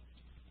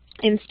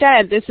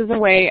 Instead, this is a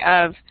way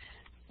of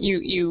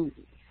you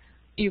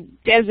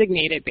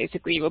designate it,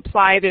 basically. You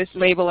apply this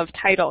label of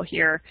title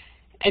here,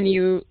 and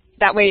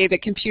that way the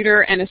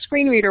computer and a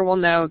screen reader will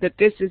know that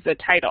this is the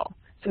title.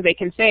 So they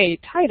can say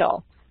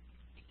title,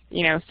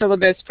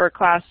 syllabus for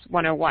class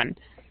 101.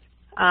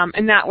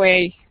 And that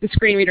way the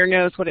screen reader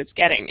knows what it's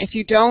getting. If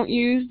you don't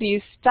use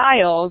these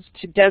styles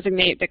to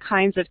designate the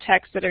kinds of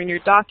text that are in your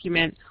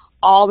document,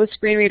 all the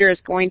screen reader is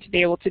going to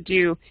be able to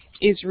do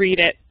is read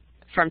it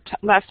from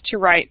left to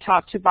right,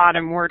 top to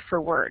bottom, word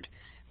for word.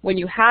 When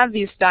you have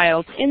these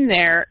styles in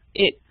there,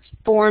 it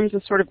forms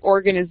a sort of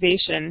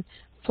organization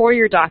for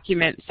your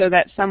document so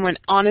that someone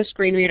on a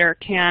screen reader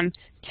can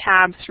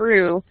tab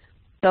through.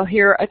 They'll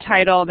hear a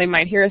title, they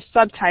might hear a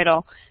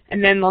subtitle,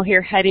 and then they'll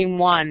hear heading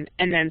 1,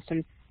 and then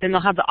they'll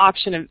have the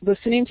option of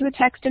listening to the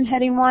text in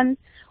heading 1,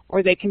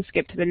 or they can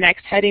skip to the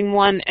next heading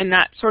 1, and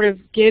that sort of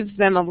gives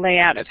them a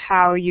layout of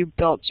how you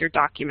built your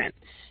document.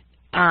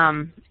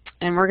 And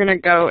we're going to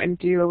go and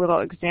do a little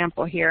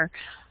example here.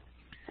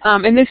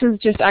 And this is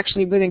just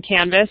actually within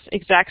Canvas,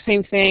 exact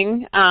same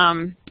thing.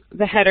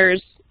 The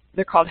headers,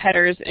 they're called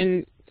headers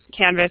in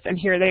Canvas, and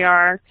here they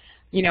are.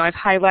 I've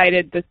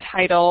highlighted the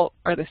title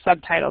or the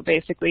subtitle,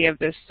 basically, of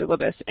this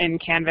syllabus in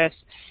Canvas,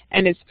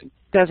 and it's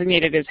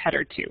designated as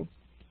header 2.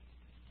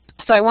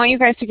 So I want you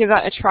guys to give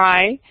that a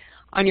try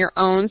on your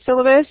own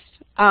syllabus.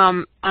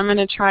 I'm going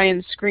to try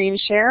and screen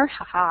share.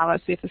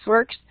 Let's see if this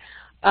works.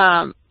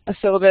 A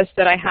syllabus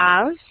that I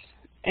have,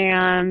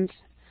 and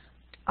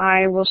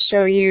I will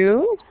show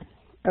you.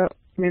 Oh,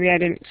 maybe I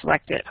didn't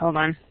select it. Hold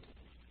on.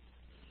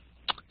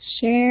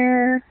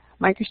 Share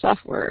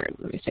Microsoft Word.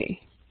 Let me see.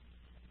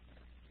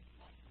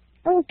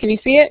 Oh, can you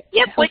see it?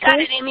 Yep, we got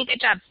it, Amy.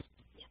 Good job.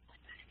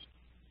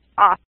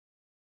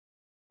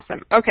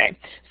 Awesome. Okay,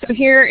 so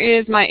here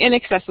is my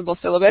inaccessible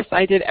syllabus.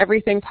 I did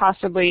everything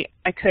possibly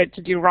I could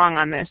to do wrong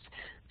on this.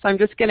 So I'm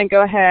just going to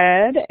go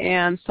ahead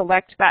and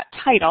select that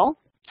title.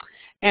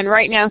 And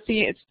right now,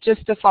 see, it's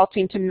just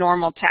defaulting to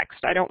normal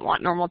text. I don't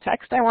want normal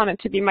text. I want it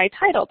to be my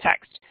title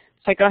text.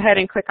 So I go ahead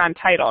and click on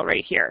title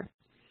right here.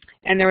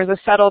 And there was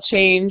a subtle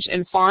change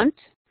in font.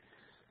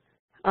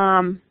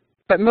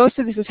 But most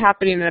of this is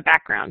happening in the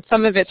background.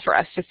 Some of it's for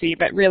us to see,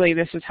 but really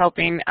this is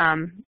helping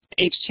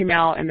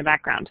HTML in the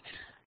background.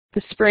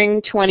 The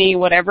spring 20,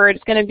 whatever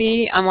it's going to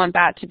be, I want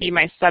that to be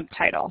my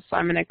subtitle. So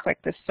I'm going to click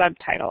the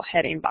subtitle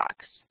heading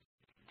box.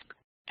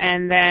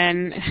 And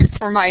then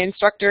for my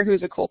instructor,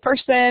 who's a cool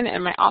person,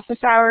 and my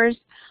office hours,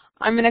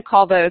 I'm going to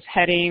call those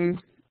heading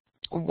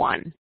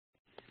 1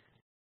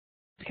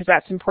 because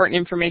that's important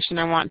information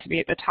I want to be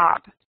at the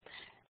top.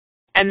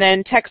 And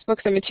then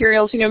textbooks and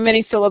materials,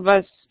 many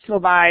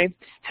syllabi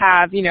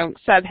have,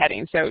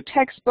 subheadings. So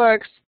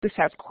textbooks, this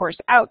has course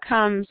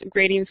outcomes,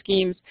 grading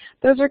schemes.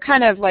 Those are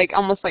kind of like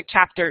almost like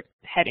chapter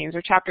headings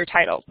or chapter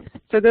titles.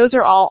 So those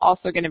are all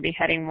also going to be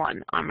heading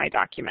 1 on my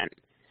document.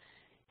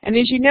 And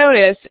as you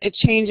notice, it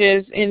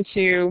changes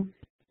into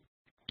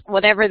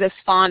whatever this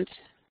font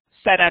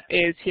setup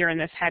is here in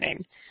this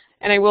heading.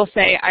 And I will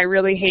say I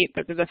really hate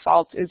that the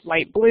default is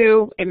light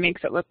blue. It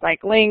makes it look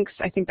like links.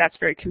 I think that's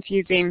very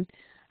confusing.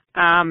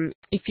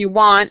 If you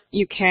want,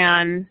 you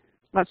can,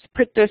 let's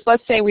put this,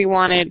 let's say we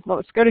wanted, well,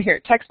 let's go to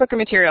here, textbook and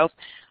materials.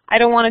 I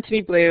don't want it to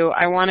be blue.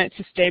 I want it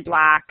to stay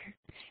black.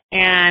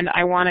 And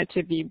I want it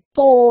to be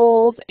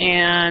bold,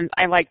 and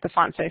I like the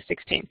font size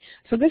 16.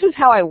 So this is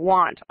how I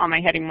want all my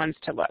heading 1s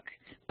to look,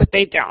 but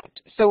they don't.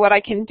 So what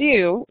I can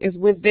do is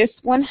with this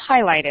one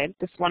highlighted,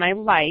 this one I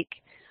like,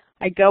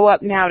 I go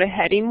up now to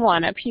heading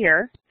 1 up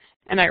here,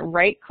 and I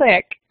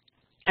right-click,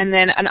 and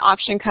then an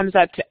option comes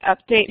up to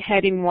update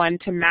heading 1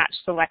 to match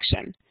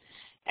selection.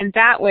 And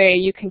that way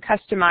you can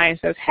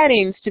customize those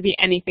headings to be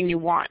anything you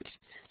want.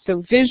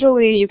 So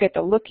visually you get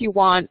the look you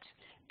want,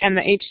 and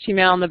the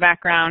HTML in the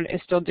background is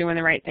still doing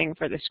the right thing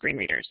for the screen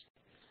readers.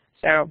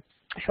 So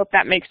I hope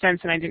that makes sense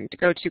and I didn't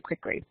go too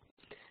quickly.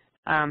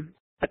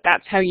 But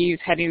that's how you use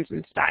headings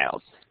and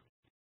styles.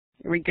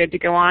 Are we good to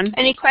go on?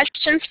 Any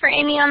questions for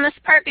Amy on this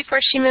part before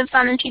she moves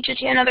on and teaches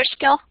you another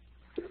skill?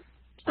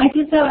 I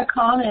just have a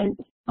comment,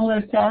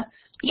 Alyssa.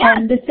 Yeah.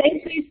 The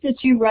same place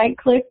that you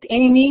right-clicked,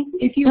 Amy,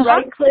 if you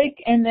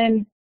right-click and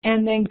then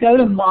go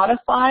to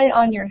modify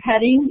on your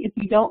heading, if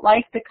you don't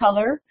like the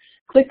color,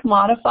 click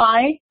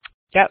modify.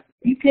 Yep.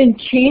 You can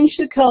change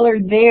the color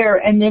there,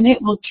 and then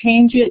it will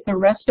change it the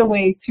rest of the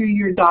way through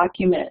your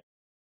document.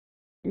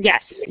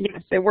 Yes,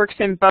 it works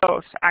in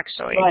both,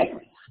 actually. Right.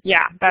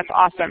 Yeah, that's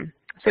awesome.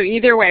 So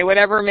either way,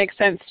 whatever makes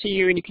sense to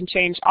you, and you can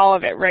change all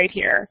of it right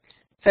here.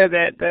 So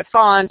the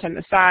font and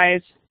the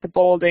size, the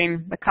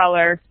bolding, the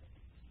color,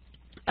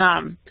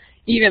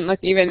 even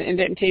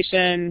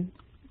indentation,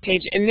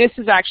 page. And this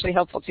is actually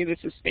helpful too. This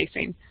is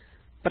spacing,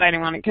 but I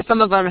didn't want it because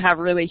some of them have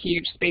really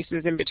huge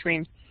spaces in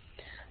between.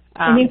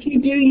 And if you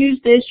do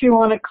use this, you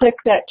want to click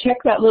that, check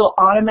that little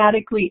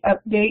automatically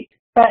update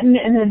button,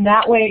 and then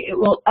that way it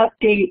will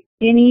update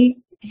any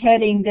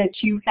heading that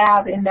you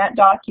have in that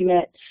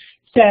document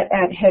set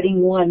at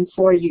heading 1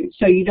 for you,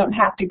 so you don't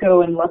have to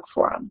go and look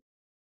for them.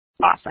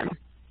 Awesome.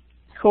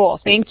 Cool.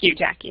 Thank you,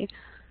 Jackie.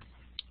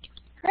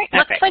 All right.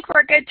 Looks like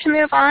we're good to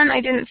move on.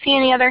 I didn't see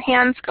any other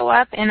hands go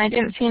up, and I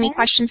didn't see any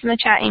questions in the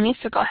chat, Amy,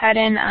 so go ahead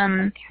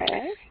and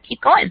keep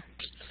going.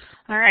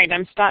 All right.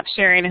 I'm stopped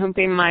sharing. I'm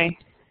hoping my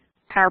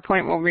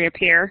PowerPoint will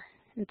reappear.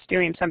 It's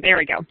doing something. There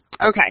we go.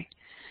 Okay.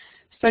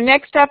 So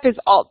next up is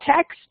alt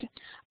text.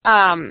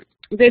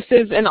 This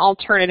is an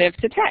alternative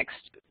to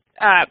text.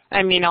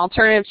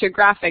 Alternative to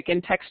graphic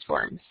in text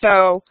form.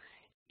 So,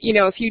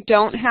 if you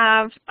don't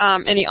have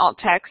any alt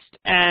text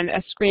and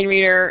a screen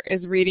reader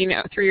is reading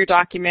through your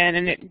document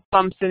and it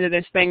bumps into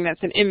this thing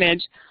that's an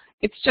image,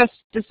 it's just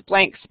this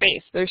blank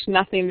space. There's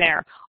nothing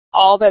there.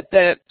 All that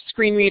the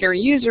screen reader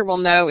user will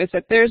know is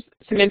that there's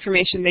some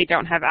information they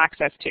don't have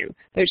access to.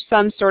 There's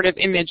some sort of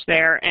image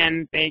there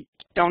and they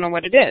don't know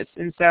what it is.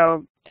 And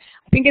so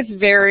I think it's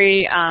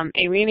very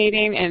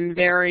alienating and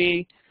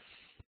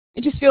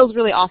it just feels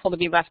really awful to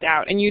be left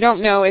out. And you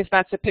don't know if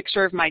that's a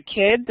picture of my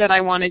kid that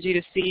I wanted you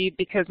to see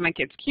because my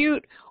kid's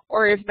cute,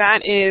 or if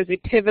that is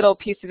a pivotal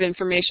piece of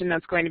information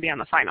that's going to be on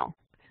the final.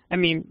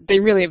 They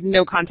really have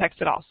no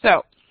context at all.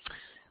 So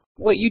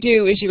what you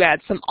do is you add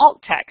some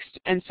alt text,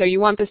 and so you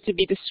want this to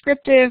be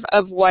descriptive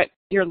of what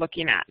you're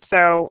looking at.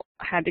 So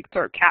I had to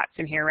throw cats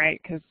in here,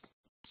 right, because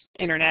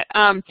internet.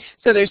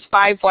 So there's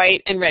 5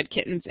 white and red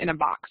kittens in a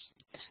box.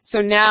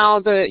 So now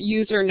the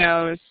user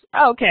knows,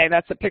 oh, okay,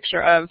 that's a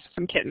picture of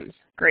some kittens.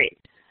 Great.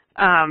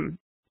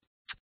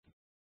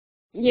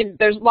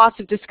 There's lots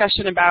of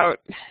discussion about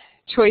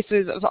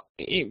choices of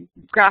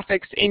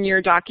graphics in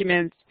your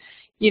documents.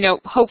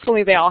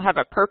 Hopefully they all have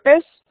a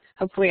purpose.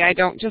 Hopefully I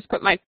don't just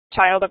put my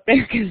child up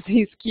there because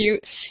he's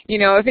cute.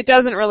 If it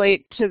doesn't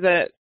relate to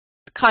the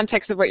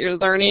context of what you're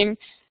learning,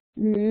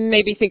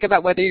 maybe think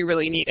about whether you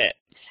really need it.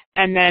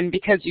 And then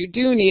because you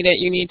do need it,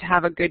 you need to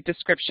have a good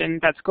description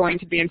that's going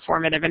to be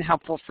informative and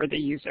helpful for the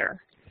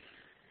user.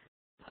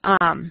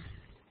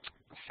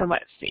 So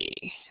let's see.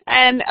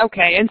 And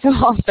okay, and so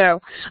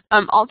also,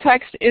 alt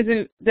text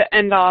isn't the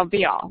end-all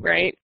be-all,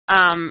 right?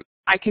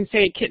 I can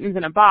say kittens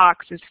in a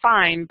box is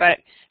fine, but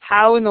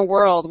how in the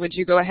world would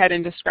you go ahead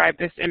and describe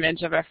this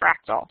image of a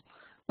fractal?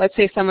 Let's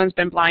say someone's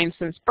been blind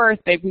since birth,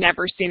 they've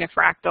never seen a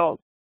fractal.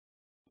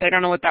 They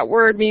don't know what that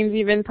word means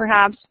even,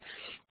 perhaps.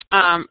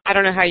 I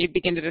don't know how you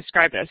begin to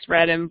describe this.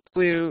 Red and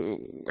blue,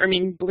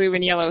 blue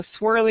and yellow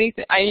swirly.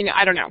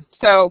 I don't know.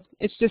 So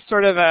it's just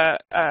sort of a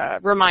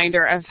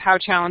reminder of how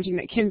challenging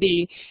it can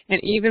be. And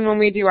even when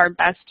we do our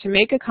best to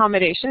make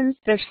accommodations,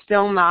 they're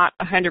still not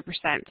 100%.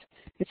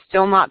 It's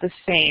still not the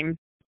same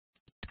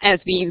as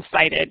being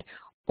sighted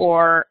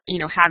or,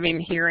 having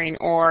hearing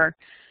or,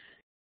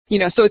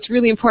 so it's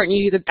really important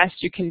you do the best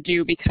you can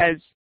do because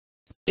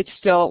it's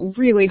still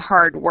really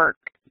hard work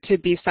to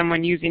be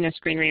someone using a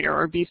screen reader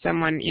or be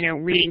someone,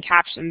 reading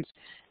captions.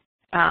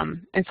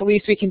 And so the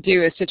least we can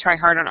do is to try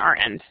hard on our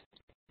end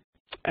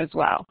as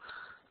well.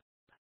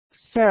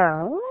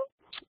 So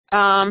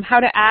how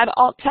to add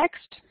alt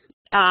text.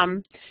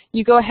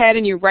 You go ahead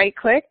and you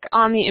right-click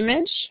on the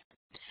image,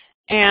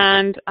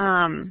 and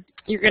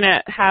you're going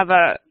to have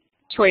a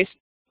choice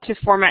to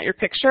format your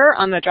picture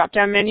on the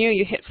drop-down menu.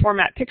 You hit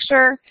Format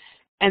Picture,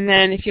 and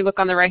then if you look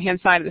on the right-hand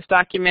side of this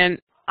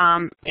document,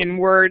 in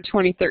Word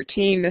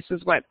 2013, this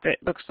is what it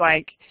looks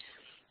like.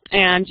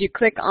 And you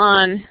click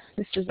on,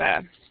 this is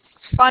a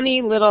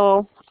funny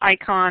little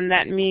icon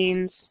that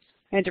means,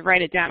 I had to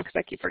write it down because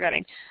I keep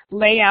forgetting,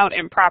 Layout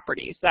and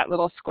Properties, that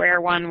little square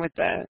one with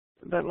the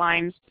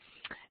lines.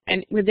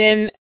 And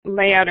within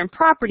Layout and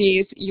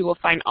Properties, you will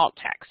find alt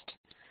text.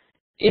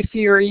 If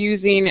you're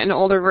using an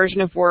older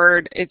version of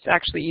Word, it's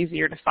actually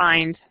easier to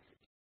find.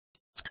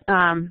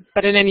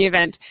 But in any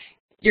event,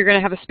 you're going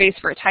to have a space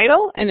for a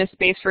title and a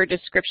space for a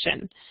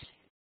description.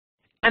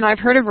 And I've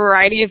heard a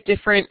variety of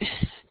different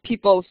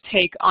people's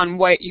take on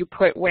what you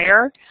put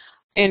where.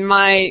 And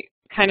my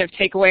kind of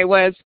takeaway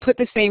was put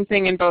the same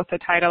thing in both the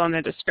title and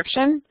the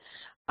description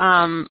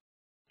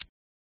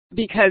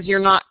because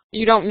you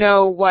don't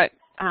know what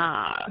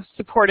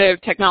supportive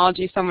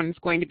technology someone's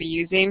going to be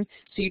using,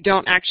 so you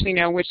don't actually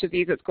know which of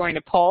these it's going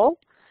to pull.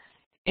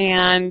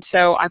 And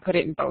so I put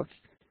it in both.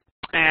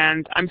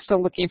 And I'm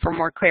still looking for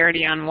more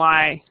clarity on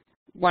why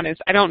one is,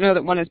 I don't know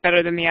that one is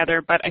better than the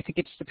other, but I think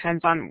it just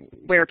depends on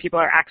where people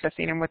are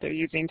accessing and what they're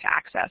using to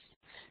access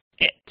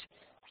it.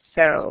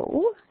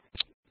 So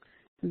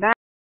that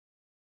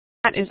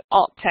is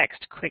alt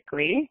text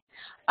quickly.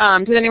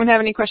 Does anyone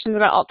have any questions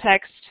about alt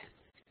text?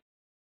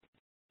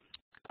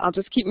 I'll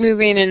just keep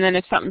moving, and then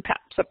if something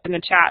pops up in the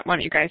chat, why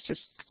don't you guys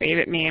just wave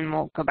at me and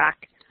we'll go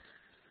back.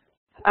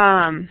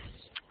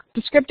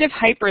 Descriptive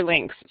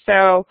hyperlinks.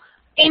 So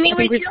Amy, I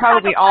think we've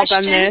probably all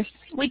done this.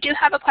 We do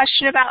have a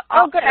question about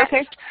alt text.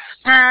 Okay.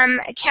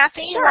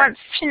 Kathy wants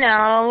to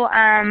know,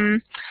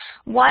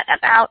 what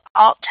about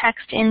alt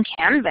text in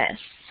Canvas?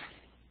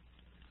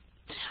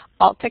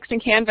 Alt text in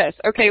Canvas.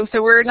 Okay,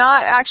 so we're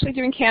not actually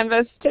doing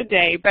Canvas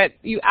today, but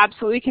you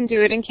absolutely can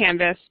do it in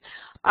Canvas.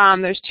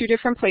 There's two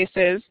different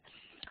places.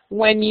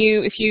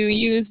 If you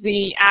use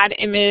the Add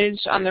Image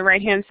on the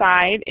right-hand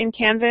side in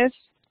Canvas,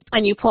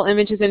 and you pull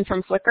images in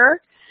from Flickr,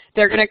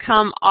 they're going to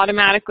come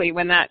automatically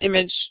when that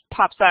image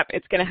pops up.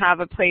 It's going to have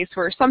a place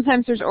where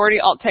sometimes there's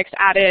already alt text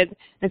added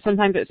and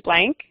sometimes it's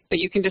blank, but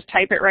you can just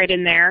type it right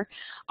in there.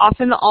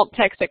 Often the alt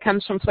text that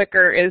comes from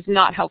Flickr is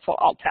not helpful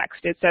alt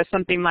text. It says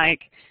something like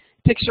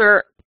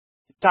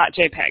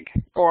picture.jpg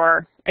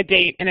or a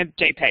date in a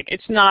JPEG.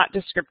 It's not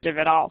descriptive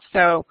at all.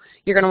 So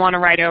you're going to want to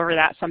write over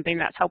that something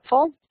that's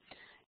helpful.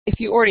 If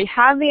you already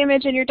have the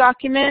image in your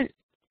document,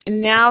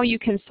 now you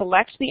can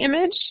select the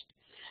image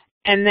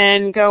and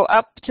then go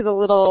up to the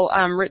little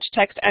rich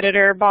text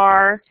editor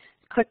bar,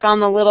 click on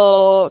the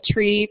little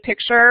tree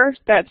picture,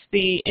 that's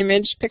the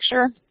image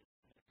picture,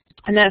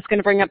 and then it's going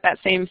to bring up that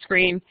same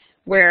screen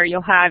where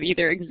you'll have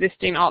either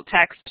existing alt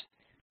text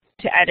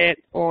to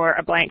edit or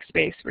a blank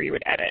space where you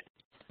would edit.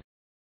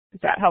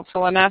 Is that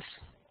helpful enough?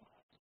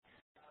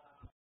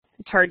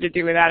 It's hard to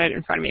do without it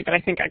in front of me, but I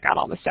think I got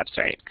all the steps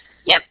right.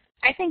 Yep,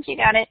 I think you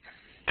got it.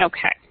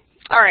 Okay.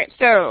 All right,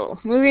 so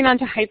moving on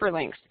to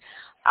hyperlinks.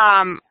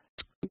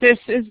 This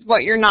is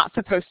what you're not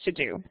supposed to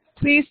do.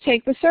 Please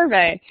take the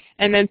survey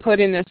and then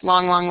put in this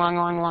long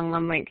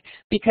link,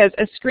 because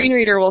a screen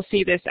reader will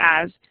see this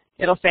as,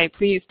 it'll say,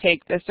 please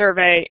take the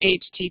survey,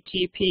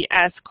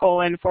 https://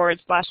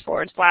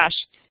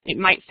 It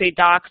might say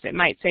docs, it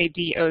might say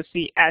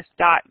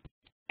docs.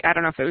 I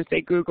don't know if it would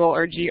say Google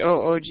or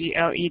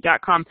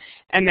google.com,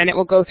 and then it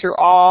will go through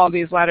all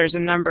these letters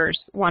and numbers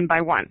one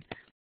by one.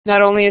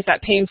 Not only is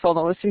that painful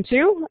to listen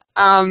to,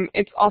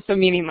 it's also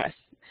meaningless.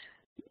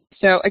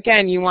 So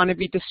again, you want to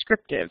be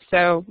descriptive.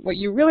 So what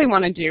you really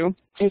want to do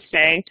is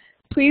say,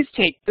 please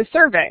take the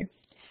survey.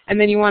 And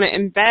then you want to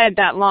embed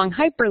that long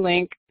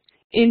hyperlink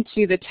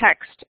into the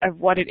text of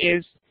what it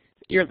is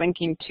you're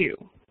linking to.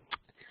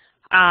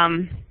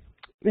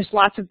 There's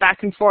lots of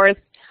back and forth.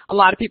 A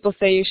lot of people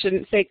say you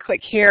shouldn't say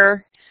click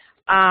here.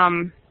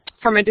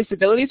 From a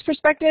disabilities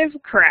perspective,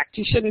 correct.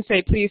 You shouldn't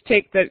say please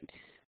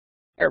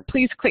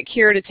click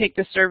here to take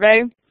the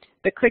survey.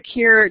 The click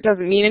here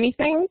doesn't mean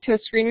anything to a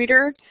screen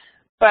reader,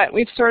 but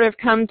we've sort of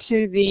come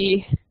to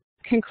the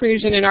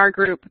conclusion in our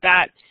group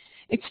that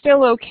it's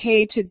still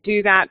okay to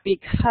do that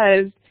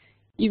because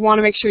you want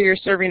to make sure you're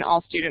serving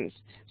all students.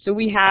 So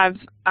we have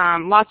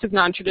lots of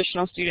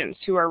non-traditional students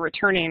who are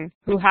returning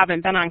who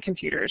haven't been on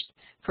computers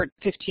for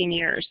 15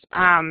 years.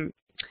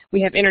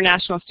 We have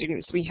international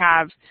students. We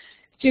have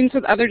students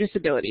with other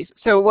disabilities.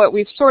 So what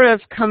we've sort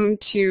of come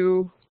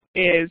to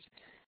is,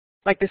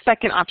 like the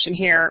second option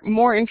here,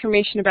 more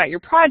information about your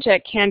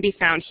project can be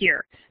found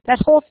here. That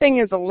whole thing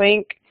is a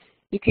link.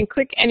 You can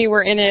click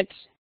anywhere in it.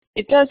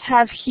 It does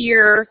have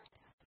here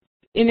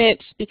in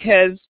it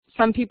because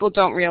some people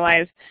don't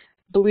realize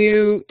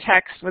blue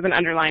text with an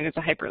underline is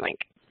a hyperlink.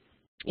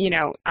 You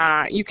know,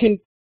 you can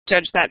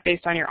judge that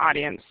based on your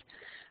audience.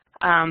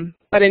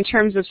 But in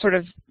terms of sort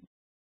of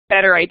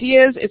better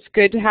ideas, it's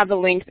good to have the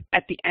link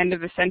at the end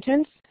of the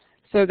sentence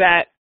so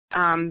that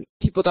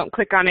people don't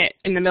click on it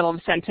in the middle of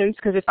the sentence,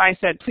 because if I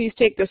said, please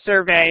take the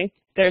survey,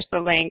 there's the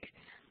link,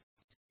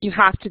 you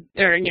have to,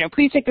 or, you know,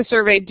 please take the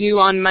survey due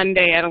on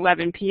Monday at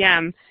 11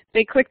 p.m.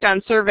 They clicked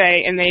on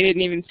survey and they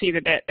didn't even see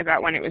the bit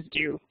about when it was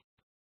due.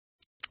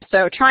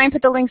 So try and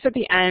put the links at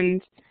the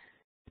end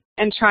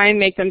and try and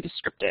make them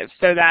descriptive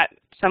so that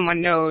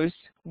someone knows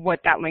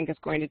what that link is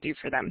going to do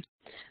for them.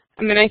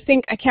 I mean, I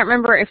can't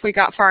remember if we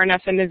got far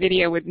enough in the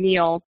video with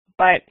Neil,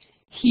 but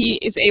he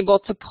is able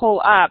to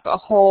pull up a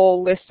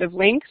whole list of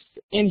links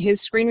in his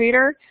screen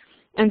reader.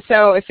 And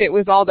so if it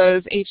was all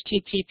those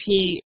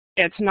HTTP,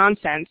 it's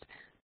nonsense.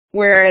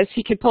 Whereas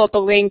he could pull up a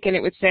link and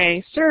it would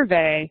say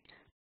survey,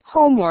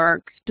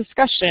 homework,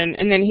 discussion,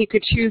 and then he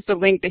could choose the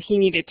link that he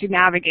needed to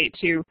navigate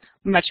to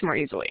much more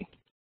easily.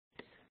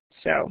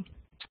 So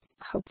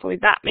hopefully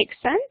that makes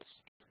sense.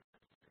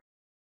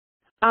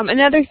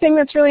 Another thing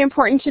that's really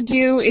important to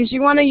do is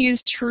you want to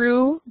use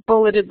true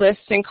bulleted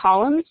lists and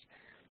columns.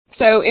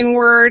 So in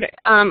Word,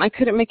 I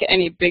couldn't make it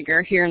any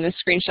bigger here in this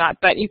screenshot,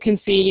 but you can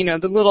see, you know,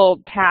 the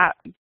little tab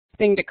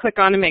thing to click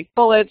on to make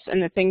bullets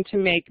and the thing to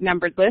make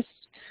numbered lists.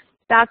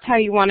 That's how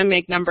you want to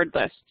make numbered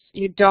lists.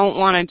 You don't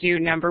want to do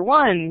number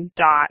 1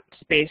 dot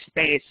space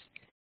space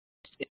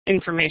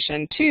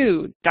information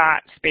 2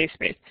 dot space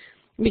space,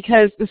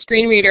 because the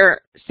screen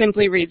reader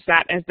simply reads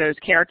that as those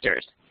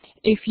characters.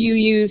 If you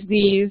use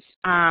these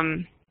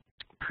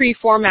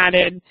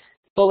pre-formatted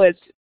bullets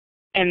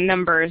and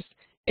numbers,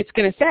 it's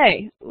going to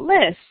say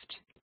list,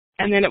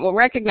 and then it will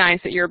recognize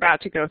that you're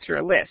about to go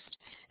through a list.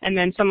 And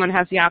then someone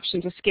has the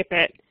option to skip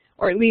it,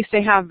 or at least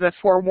they have the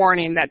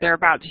forewarning that they're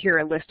about to hear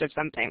a list of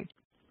something.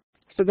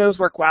 So those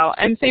work well.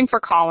 And same for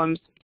columns.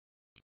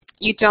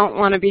 You don't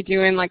want to be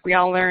doing like we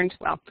all learned,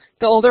 well,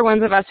 the older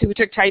ones of us who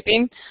took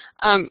typing,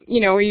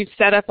 you know, where you'd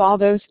set up all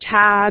those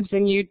tabs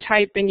and you'd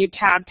type and you'd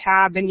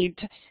tab, and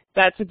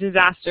that's a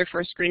disaster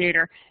for a screen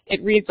reader.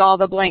 It reads all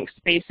the blank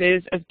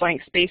spaces as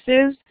blank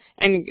spaces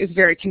and is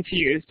very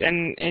confused,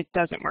 and it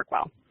doesn't work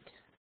well.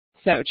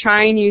 So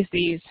try and use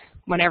these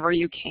whenever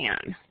you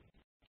can.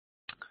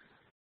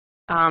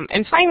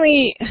 And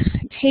finally,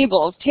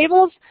 tables.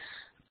 Tables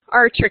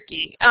are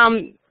tricky.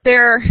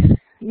 They're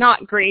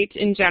not great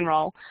in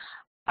general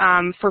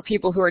for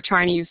people who are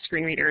trying to use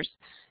screen readers.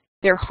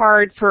 They're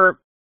hard for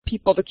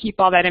people to keep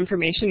all that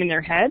information in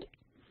their head.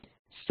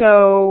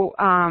 So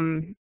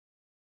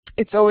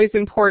it's always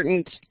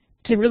important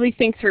to really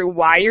think through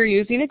why you're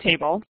using a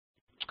table.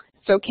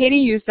 It's okay to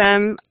use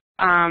them.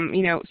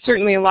 You know,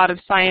 certainly a lot of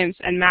science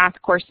and math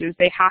courses,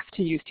 they have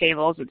to use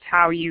tables. It's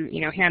how you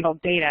handle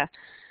data.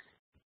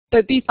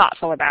 But be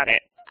thoughtful about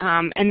it.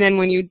 And then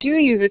when you do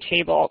use a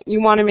table,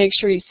 you want to make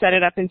sure you set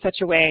it up in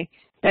such a way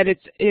that it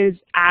is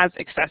as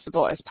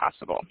accessible as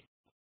possible.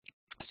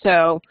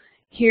 So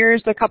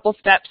here's a couple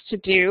steps to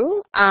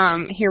do.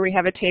 Here we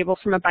have a table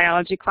from a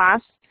biology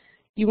class.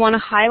 You want to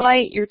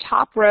highlight your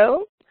top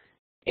row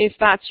if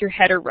that's your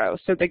header row.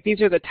 So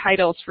these are the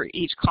titles for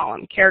each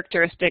column: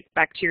 characteristic,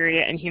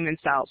 bacteria, and human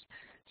cells.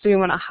 So you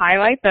want to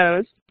highlight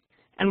those,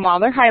 and while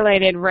they're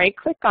highlighted,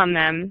 right-click on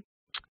them,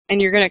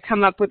 and you're going to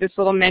come up with this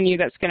little menu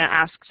that's going to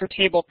ask for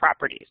table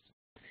properties.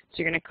 So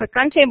you're going to click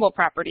on table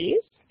properties.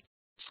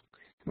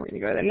 We're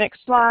going to go to the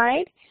next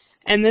slide,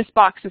 and this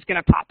box is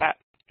going to pop up.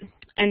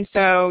 And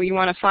so you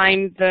want to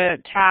find the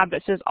tab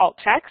that says alt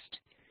text,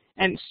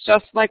 and it's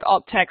just like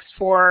alt text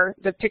for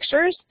the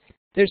pictures.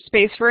 There's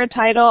space for a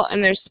title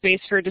and there's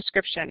space for a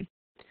description.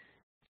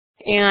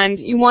 And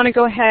you want to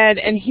go ahead,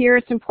 and here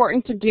it's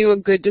important to do a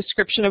good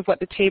description of what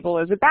the table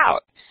is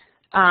about.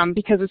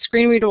 Because the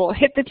screen reader will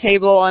hit the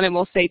table and it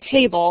will say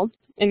table,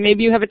 and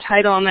maybe you have a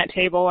title on that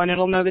table and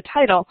it'll know the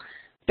title.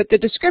 But the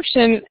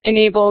description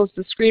enables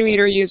the screen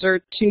reader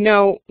user to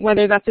know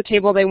whether that's a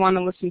table they want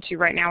to listen to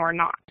right now or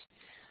not.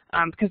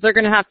 Because they're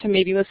going to have to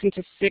maybe listen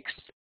to 6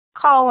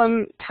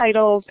 column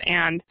titles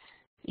and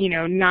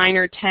 9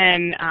 or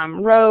 10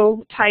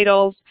 row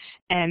titles,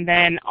 and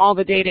then all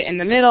the data in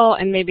the middle,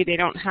 and maybe they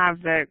don't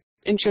have the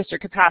interest or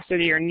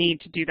capacity or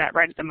need to do that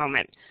right at the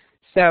moment.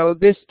 So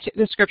this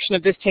description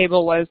of this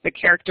table was the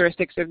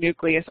characteristics of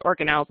nucleus,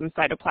 organelles, and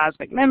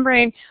cytoplasmic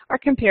membrane are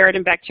compared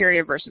in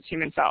bacteria versus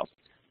human cells.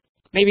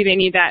 Maybe they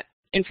need that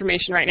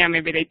information right now,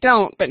 maybe they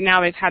don't, but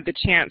now they've had the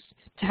chance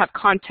to have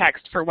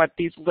context for what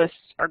these lists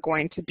are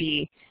going to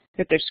be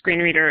that their screen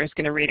reader is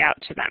going to read out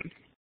to them.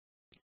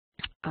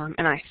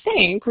 And I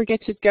think we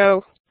get to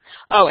go,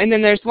 oh, and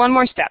then there's one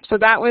more step. So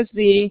that was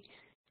the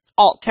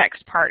alt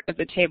text part of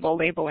the table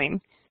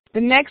labeling.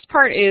 The next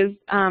part is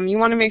you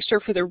want to make sure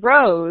for the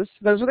rows,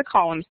 those are the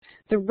columns,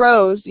 the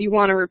rows you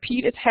want to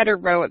repeat its header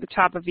row at the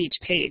top of each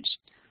page.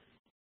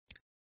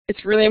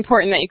 It's really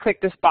important that you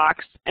click this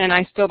box, and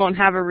I still don't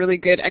have a really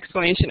good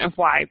explanation of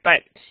why,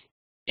 but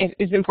it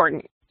is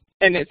important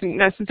and it's a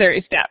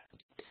necessary step.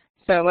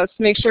 So let's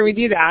make sure we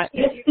do that.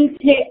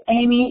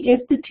 Amy,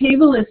 if the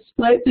table is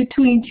split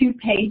between 2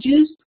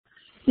 pages,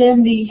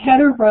 then the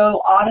header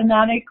row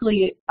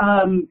automatically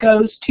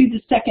goes to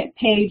the second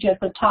page at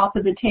the top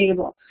of the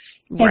table.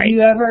 Have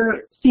you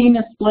ever seen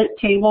a split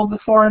table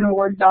before in a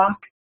Word doc?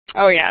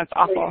 Oh yeah, it's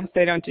awful if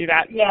they don't do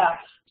that. Yeah,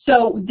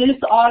 so this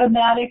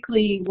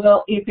automatically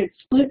will, if it's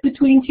split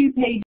between 2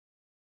 pages,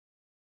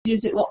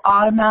 it will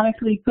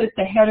automatically put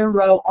the header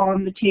row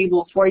on the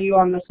table for you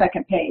on the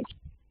second page.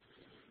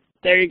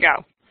 There you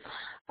go.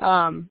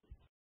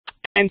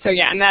 And so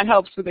yeah, and that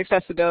helps with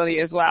accessibility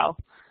as well.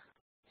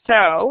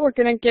 So we're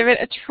going to give it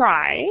a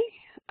try.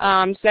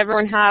 Does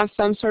everyone have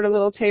some sort of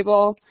little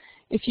table?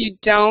 If you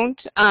don't,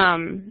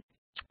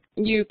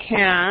 you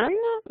can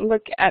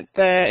look at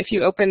if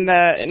you open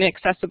the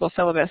inaccessible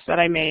syllabus that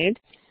I made.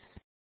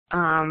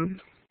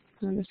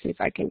 Let me see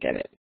if I can get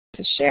it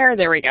to share.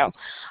 There we go.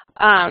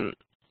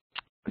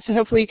 So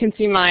hopefully you can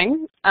see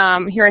mine.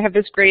 Here I have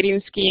this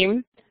grading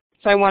scheme.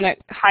 So I want to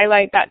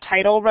highlight that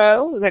title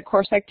row, the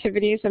course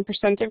activities and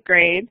percent of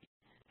grade,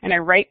 and I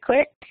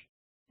right-click,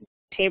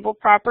 table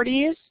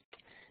properties,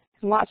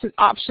 lots of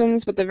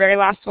options, but the very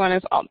last one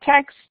is alt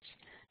text,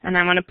 and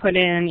I want to put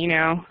in, you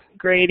know,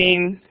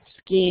 grading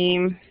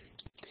scheme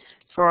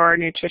for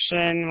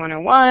Nutrition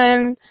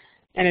 101,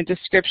 and a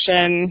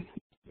description,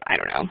 I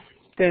don't know,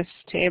 this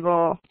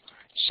table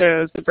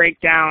shows the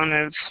breakdown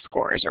of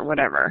scores or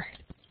whatever.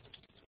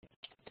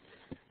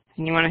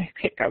 And you want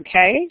to click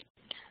OK.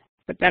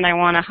 But then I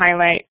want to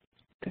highlight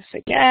this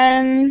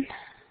again,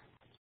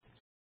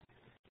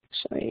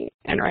 actually,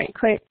 and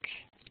right-click,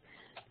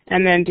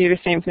 and then do the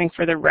same thing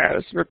for the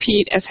rows.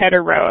 Repeat as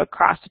header row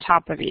across the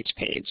top of each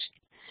page.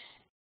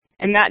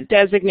 And that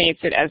designates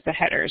it as the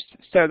headers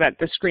so that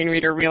the screen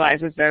reader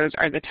realizes those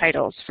are the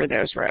titles for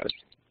those rows.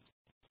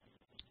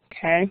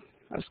 Okay,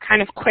 that was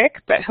kind of quick,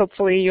 but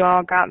hopefully you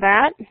all got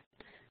that.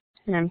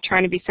 And I'm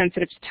trying to be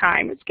sensitive to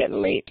time. It's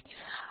getting late.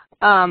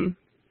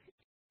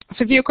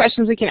 So if you have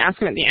questions, we can ask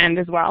them at the end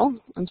as well.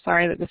 I'm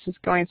sorry that this is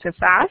going so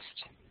fast.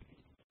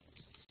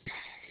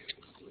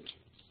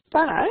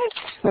 But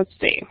let's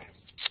see.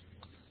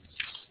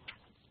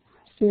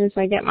 As soon as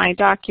I get my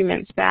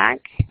documents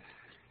back.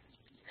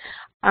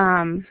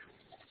 All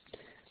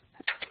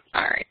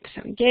right,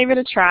 so we gave it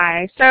a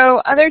try. So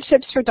other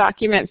tips for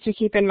documents to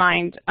keep in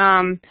mind.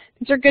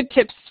 These are good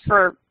tips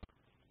for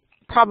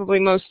probably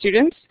most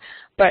students,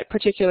 but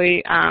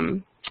particularly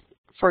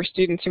for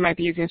students who might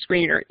be using a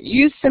screen reader.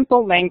 Use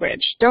simple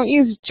language. Don't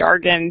use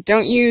jargon.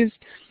 Don't use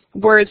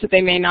words that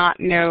they may not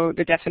know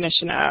the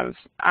definition of.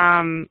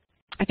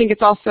 I think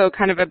it's also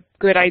kind of a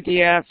good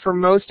idea for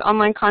most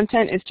online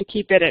content is to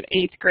keep it at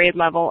 8th grade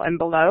level and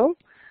below.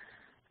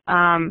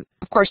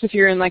 Of course, if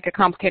you're in like a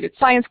complicated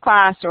science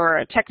class or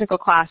a technical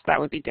class, that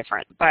would be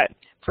different. But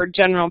for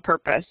general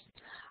purpose,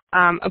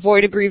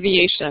 avoid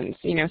abbreviations.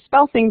 You know,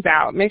 spell things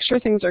out. Make sure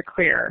things are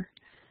clear.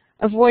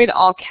 Avoid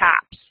all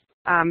caps.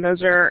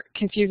 Those are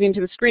confusing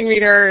to the screen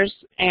readers,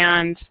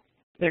 and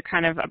they're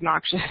kind of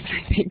obnoxious,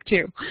 I think,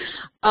 too.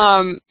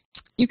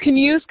 You can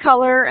use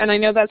color, and I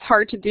know that's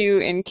hard to do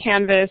in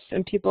Canvas,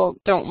 and people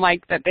don't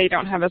like that they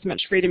don't have as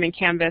much freedom in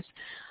Canvas.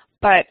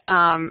 But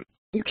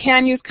you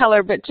can use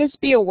color, but just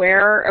be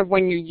aware of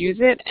when you use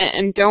it,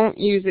 and don't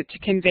use it to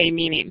convey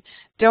meaning.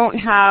 Don't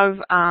have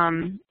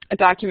a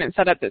document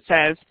set up that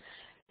says,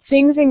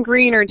 things in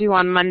green are due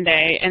on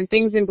Monday, and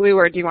things in blue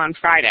are due on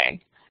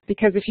Friday.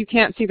 Because if you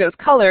can't see those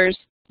colors,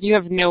 you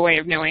have no way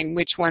of knowing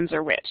which ones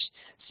are which.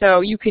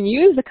 So you can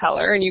use the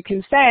color and you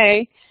can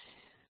say,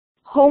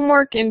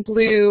 homework in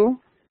blue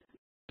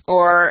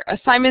or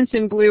assignments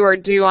in blue are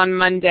due on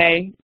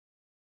Monday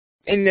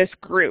in this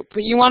group.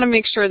 But you want to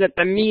make sure that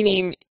the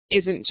meaning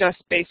isn't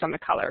just based on the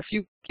color.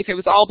 If it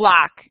was all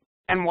black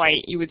and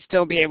white, you would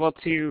still be able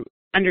to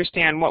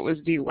understand what was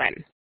due when.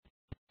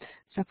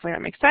 So hopefully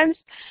that makes sense.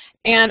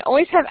 And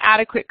always have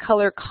adequate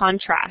color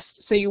contrast.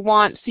 So you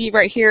want, see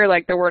right here,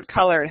 like the word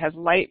color, it has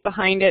light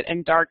behind it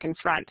and dark in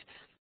front.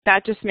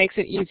 That just makes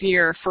it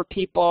easier for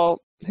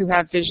people who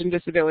have vision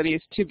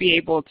disabilities to be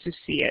able to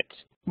see it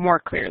more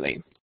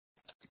clearly.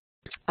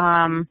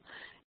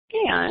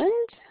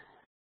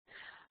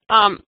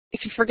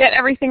 If you forget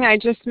everything I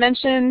just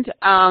mentioned,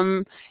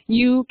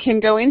 you can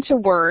go into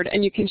Word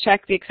and you can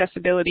check the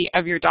accessibility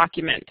of your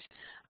document.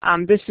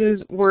 This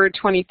is Word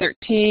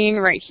 2013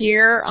 right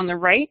here on the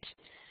right.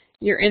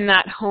 You're in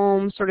that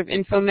home sort of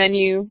info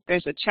menu.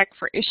 There's a Check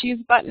for Issues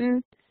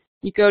button.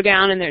 You go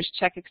down and there's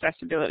Check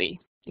Accessibility.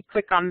 You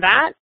click on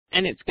that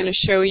and it's going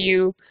to show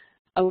you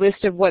a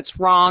list of what's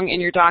wrong in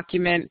your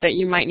document that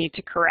you might need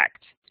to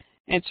correct.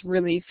 And it's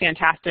really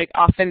fantastic.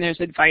 Often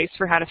there's advice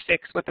for how to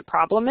fix what the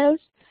problem is.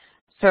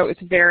 So it's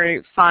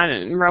very fun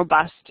and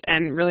robust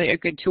and really a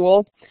good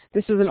tool.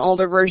 This is an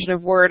older version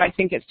of Word. I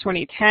think it's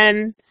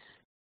 2010.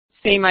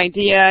 Same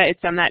idea.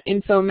 It's on that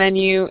info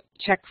menu,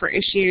 Check for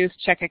Issues,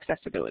 Check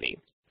Accessibility.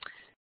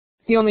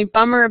 The only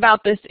bummer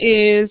about this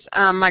is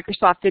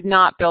Microsoft did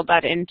not build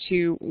that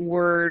into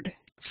Word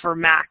for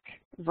Mac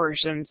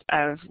versions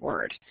of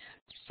Word.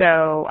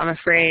 So I'm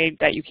afraid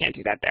that you can't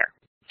do that there.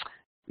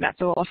 That's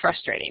a little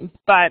frustrating,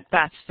 but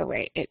that's the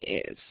way it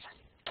is.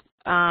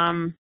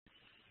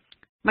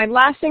 My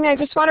last thing I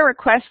just want to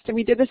request, and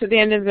we did this at the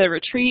end of the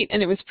retreat,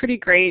 and it was pretty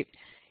great.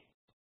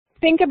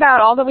 Think about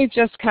all that we've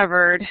just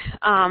covered,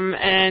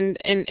 and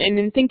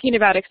in thinking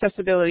about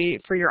accessibility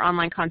for your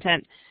online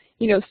content,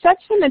 set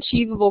some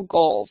achievable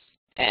goals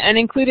and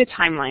include a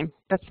timeline.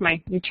 That's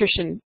my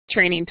nutrition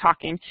training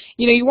talking.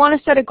 You want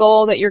to set a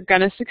goal that you're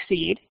going to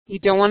succeed. You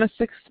don't want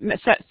to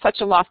set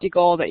such a lofty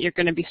goal that you're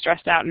going to be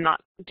stressed out and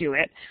not do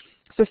it.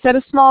 So set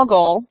a small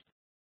goal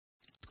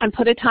and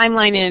put a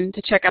timeline in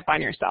to check up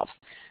on yourself.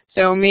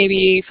 So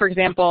maybe, for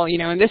example,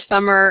 in this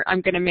summer,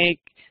 I'm going to make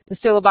the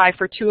syllabi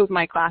for 2 of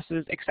my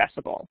classes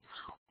accessible.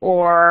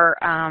 Or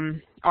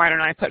I don't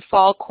know, I put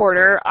fall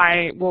quarter,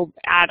 I will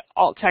add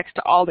alt text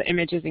to all the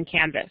images in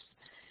Canvas.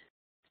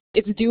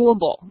 It's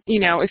doable.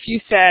 If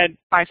you said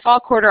by fall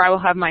quarter I will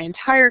have my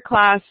entire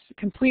class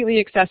completely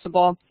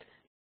accessible,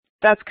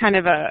 that's kind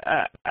of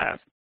a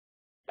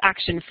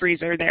action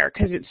freezer there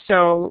because it's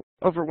so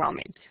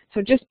overwhelming.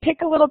 So just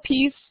pick a little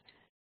piece,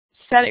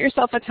 set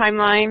yourself a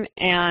timeline,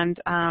 and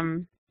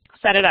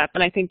set it up,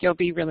 and I think you'll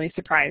be really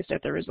surprised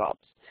at the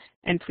results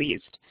and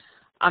pleased.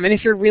 And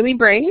if you're really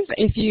brave,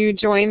 if you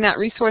join that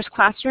resource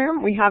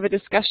classroom, we have a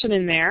discussion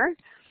in there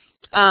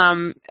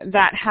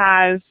that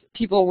has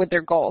people with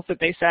their goals that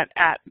they set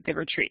at the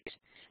retreat.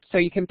 So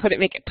you can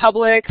make it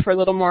public for a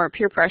little more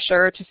peer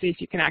pressure to see if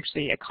you can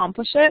actually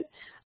accomplish it.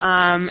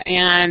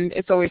 And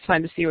it's always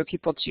fun to see what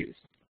people choose.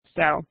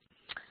 So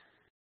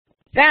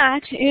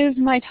that is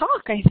my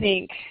talk, I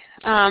think.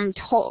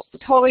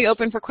 Totally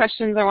open for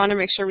questions. I want to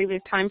make sure we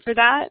leave time for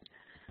that.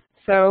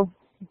 So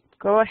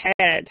go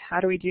ahead. How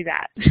do we do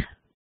that?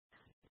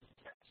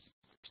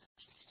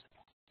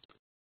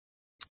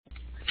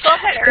 Go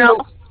ahead,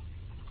 Earl.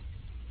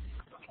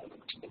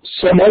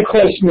 So my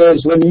question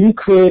is, when you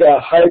create a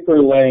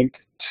hyperlink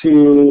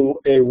to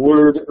a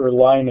word or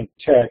line of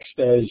text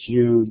as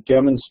you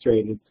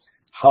demonstrated,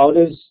 how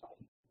does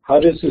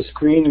the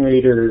screen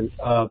reader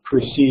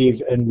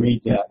perceive and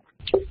read that?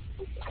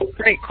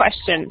 Great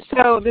question.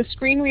 So the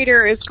screen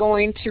reader is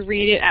going to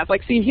read it as,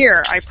 like, see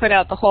here, I put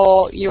out the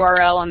whole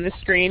URL on this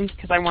screen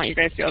because I want you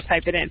guys to be able to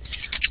type it in.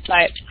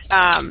 But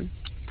I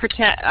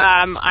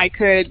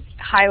could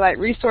highlight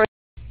resource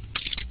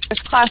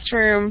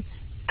classroom,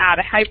 add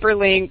a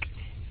hyperlink,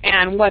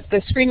 and what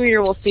the screen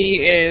reader will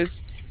see is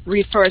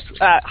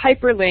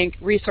hyperlink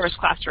resource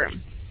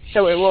classroom.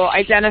 So it will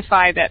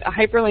identify that a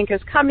hyperlink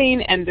is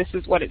coming and this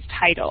is what it's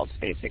titled,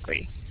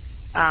 basically.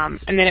 And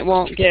then it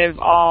won't give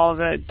all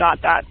the ...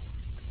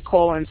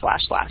 colon / stuff.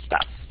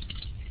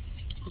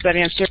 Does that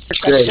answer your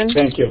question? Great,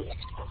 thank you.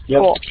 Yep,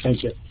 cool.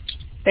 Thank you.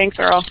 Thanks,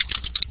 Earl.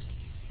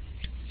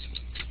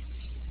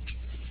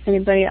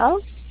 Anybody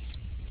else?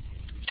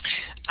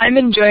 I'm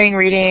enjoying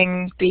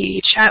reading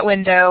the chat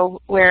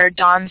window where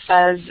Dawn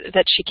says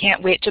that she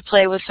can't wait to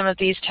play with some of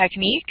these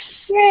techniques.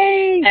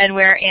 Yay! And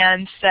where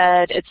Anne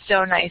said it's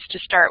so nice to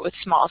start with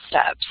small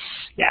steps.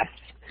 Yes.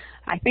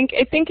 I think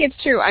it's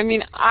true. I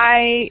mean,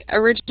 I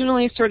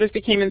originally sort of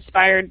became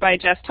inspired by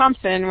Jess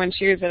Thompson when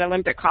she was at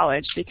Olympic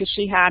College because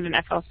she had an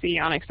FLC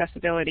on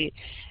accessibility.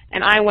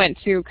 And I went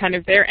to kind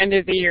of their end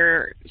of the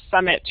year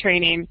summit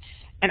training,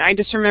 and I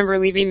just remember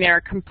leaving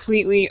there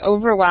completely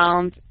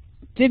overwhelmed,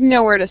 didn't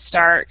know where to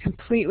start,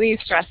 completely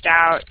stressed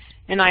out,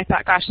 and I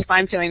thought, gosh, if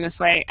I'm feeling this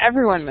way,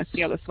 everyone must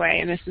feel this way,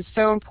 and this is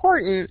so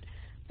important.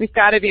 We've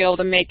got to be able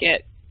to make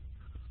it,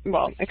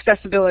 well,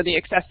 accessibility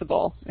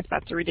accessible, if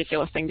that's a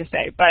ridiculous thing to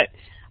say, but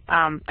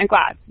I'm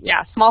glad.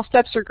 Yeah, small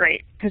steps are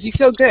great because you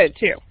feel good,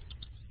 too.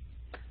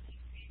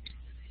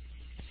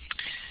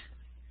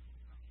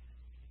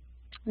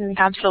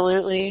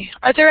 Absolutely.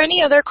 Are there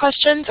any other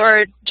questions,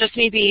 or just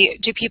maybe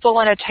do people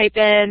want to type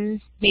in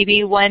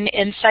maybe one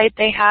insight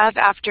they have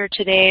after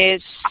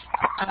today's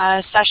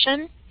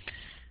session?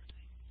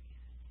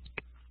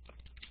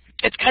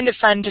 It's kind of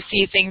fun to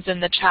see things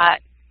in the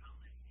chat.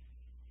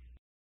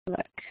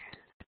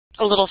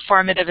 A little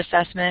formative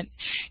assessment.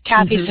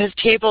 Kathy says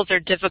tables are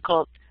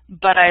difficult,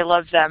 but I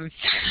love them.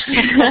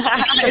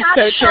 It's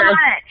so true.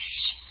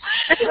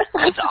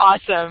 That's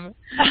awesome.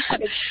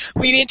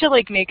 We need to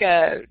like make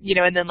a,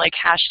 and then like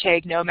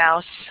hashtag no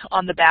mouse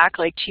on the back,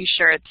 like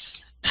t-shirts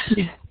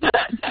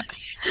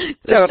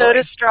The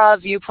soda straw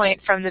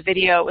viewpoint from the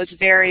video was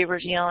very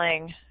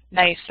revealing.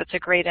 Nice. That's a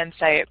great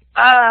insight.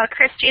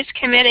 Christy's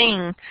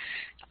committing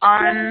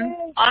on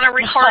a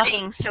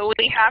recording, so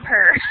we have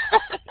her.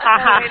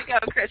 Way to go,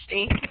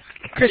 Christy.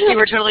 Christy,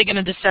 we're totally going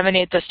to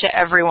disseminate this to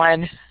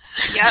everyone.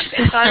 Yep,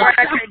 it's on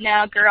record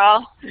now,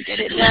 girl. Get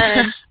it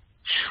done.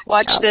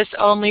 Watch this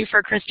only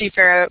for Christy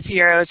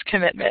Fierro's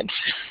commitment.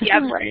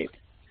 Yep. Right.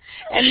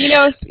 And, you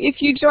know,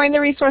 if you join the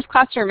resource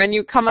classroom and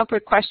you come up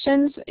with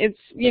questions, it's,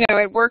 you know,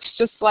 it works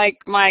just like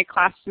my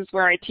classes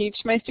where I teach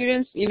my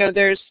students. You know,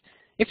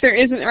 if there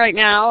isn't right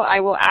now, I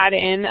will add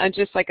in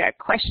just like a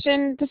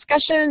question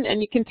discussion,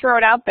 and you can throw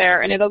it out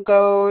there, and it'll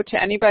go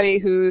to anybody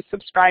who's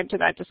subscribed to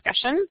that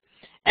discussion,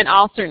 and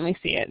I'll certainly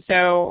see it.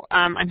 So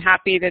I'm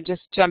happy to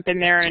just jump in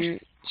there and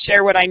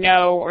share what I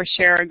know or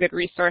share a good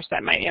resource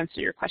that might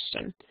answer your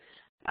question.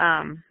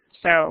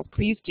 So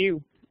please do.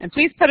 And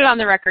please put it on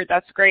the record.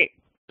 That's great.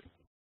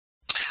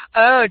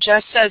 Oh,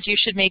 Jess says you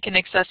should make an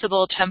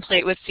accessible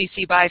template with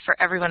CC BY for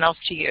everyone else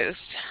to use.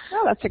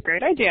 Oh, that's a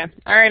great idea.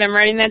 All right, I'm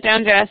writing that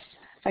down, Jess.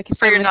 If I can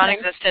for your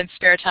non-existent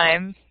spare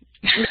time.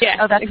 Yeah.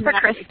 Oh, that's exactly.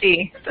 For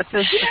Christy. This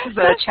is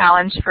a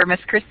challenge for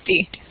Miss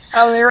Christy.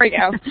 Oh, there we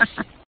go.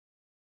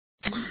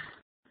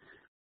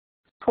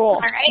 Cool. All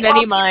right.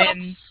 Many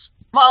minds.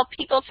 While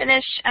people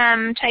finish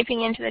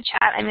typing into the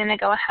chat, I'm going to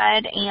go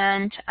ahead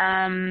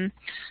and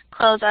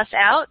close us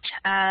out.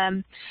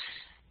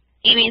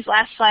 Amy's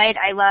last slide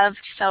I loved,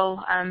 so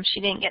she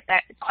didn't get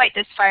that quite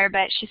this far,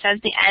 but she says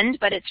the end,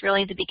 but it's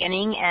really the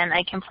beginning, and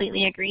I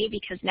completely agree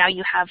because now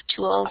you have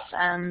tools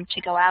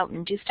to go out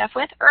and do stuff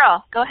with.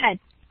 Earl, go ahead.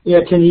 Yeah,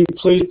 can you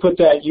please put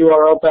that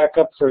URL back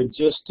up for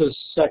just a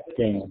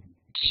second?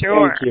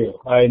 Sure. Thank you.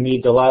 I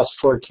need the last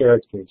 4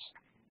 characters.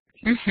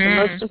 The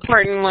most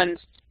important ones.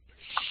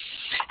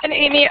 And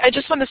Amy, I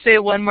just want to say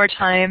one more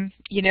time,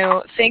 you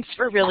know, thanks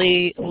for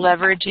really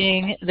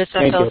leveraging this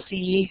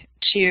FLC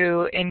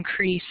to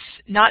increase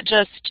not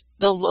just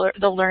the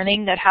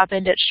learning that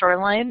happened at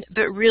Shoreline,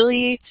 but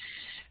really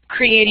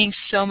creating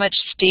so much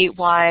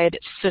statewide,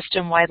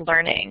 system-wide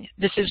learning.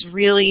 This is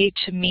really,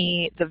 to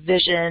me, the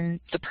vision,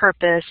 the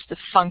purpose, the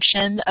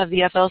function of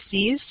the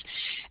FLCs.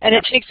 And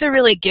it takes a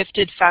really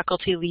gifted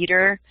faculty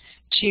leader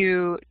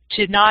to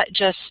not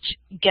just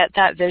get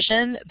that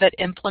vision, but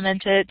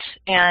implement it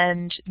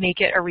and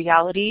make it a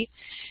reality.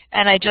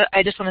 And I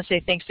just want to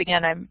say thanks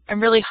again.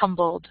 I'm really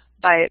humbled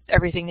by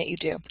everything that you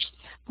do.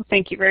 Well,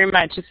 thank you very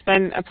much. It's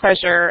been a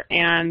pleasure,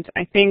 and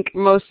I think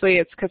mostly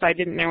it's because I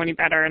didn't know any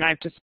better, and I've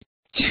just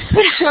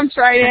jumped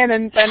right in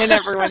and been in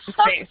everyone's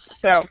face.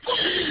 So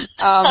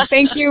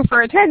thank you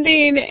for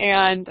attending,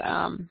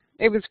 and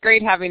it was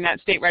great having that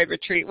statewide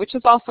retreat, which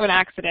was also an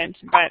accident,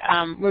 but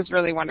was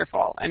really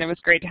wonderful. And it was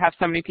great to have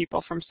so many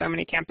people from so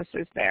many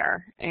campuses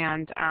there.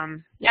 And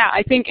yeah,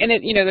 I think in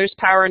it, you know, there's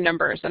power in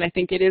numbers, and I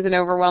think it is an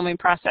overwhelming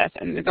process.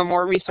 And the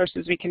more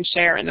resources we can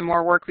share and the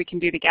more work we can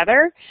do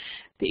together,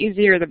 the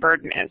easier the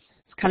burden is.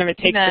 It's kind of, it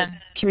takes a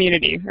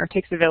community, or it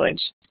takes a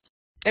village.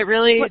 It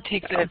really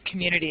takes a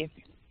community.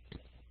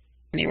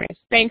 Anyways,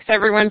 thanks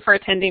everyone for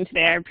attending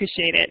today. I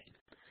appreciate it.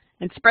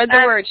 And spread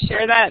the word.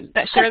 Share that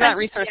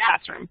resource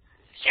classroom.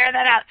 Share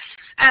that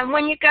out.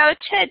 When you go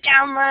to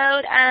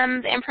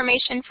download the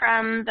information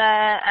from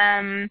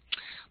the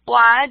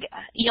blog,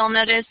 you'll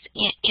notice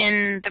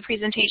in the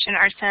presentation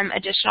are some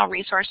additional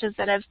resources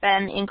that have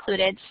been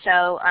included,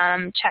 so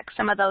check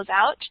some of those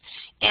out.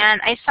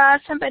 And I saw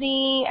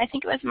somebody, I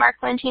think it was Mark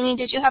Lentini,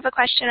 did you have a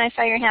question? I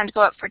saw your hand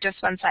go up for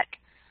just 1 sec.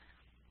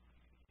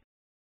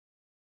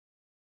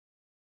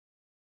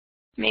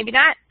 Maybe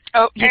not.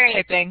 Oh, he's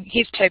typing.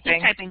 He's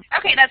typing.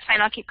 Okay, that's fine.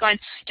 I'll keep going.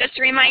 Just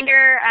a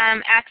reminder,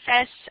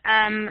 access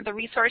the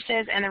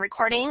resources and the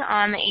recording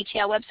on the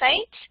ATL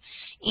website.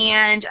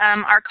 And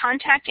our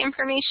contact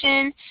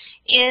information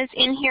is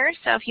in here,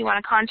 so if you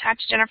want to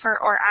contact Jennifer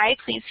or I,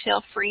 please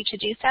feel free to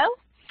do so.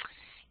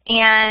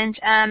 And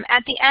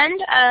at the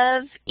end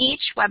of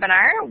each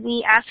webinar,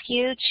 we ask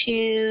you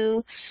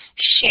to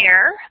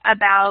share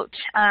about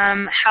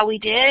how we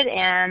did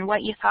and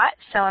what you thought.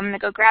 So I'm going to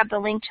go grab the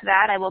link to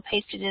that. I will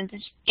paste it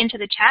into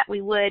the chat.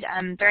 We would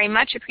very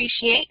much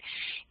appreciate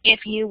if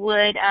you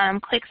would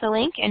click the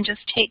link and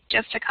just take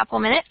just a couple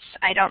minutes.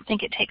 I don't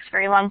think it takes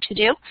very long to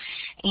do.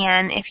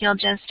 And if you'll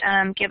just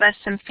give us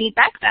some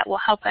feedback, that will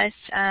help us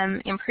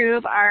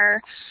improve our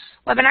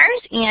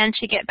webinars and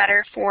to get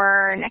better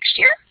for next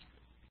year.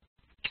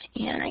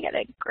 And I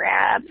gotta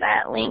grab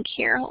that link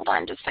here. Hold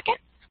on just a second.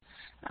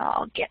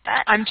 I'll get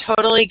that. I'm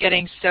totally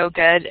getting so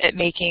good at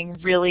making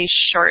really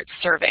short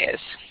surveys.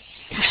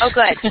 Oh,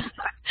 good.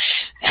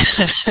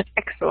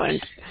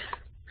 Excellent.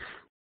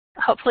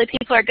 Hopefully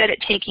people are good at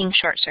taking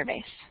short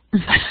surveys.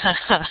 All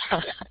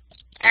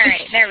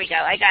right, there we go.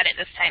 I got it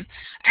this time.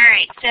 All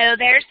right, so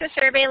there's the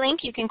survey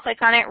link. You can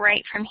click on it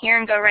right from here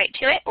and go right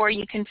to it, or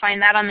you can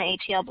find that on the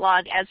ATL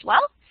blog as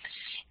well.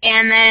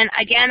 And then,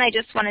 again, I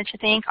just wanted to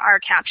thank our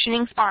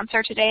captioning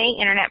sponsor today,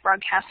 Internet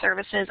Broadcast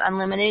Services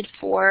Unlimited,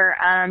 for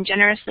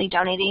generously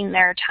donating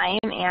their time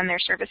and their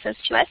services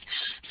to us.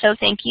 So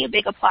thank you.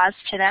 Big applause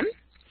to them.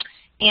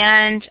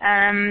 And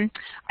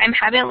I'm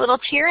having a little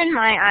tear in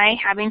my eye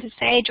having to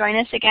say, join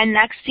us again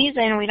next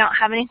season. We don't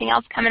have anything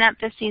else coming up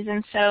this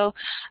season, so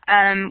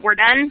we're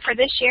done for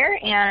this year,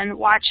 and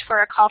watch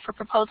for a call for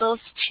proposals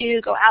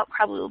to go out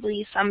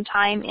probably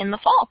sometime in the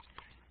fall.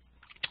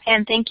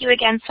 And thank you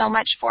again so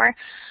much for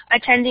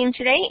attending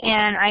today,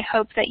 and I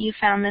hope that you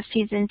found this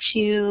season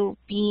to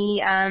be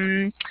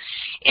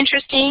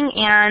interesting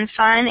and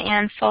fun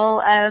and full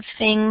of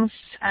things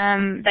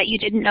that you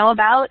didn't know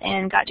about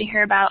and got to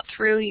hear about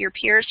through your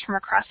peers from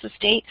across the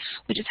state.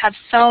 We just have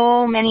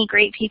so many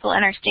great people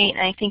in our state,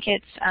 and I think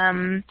it's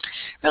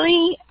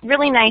really,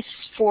 really nice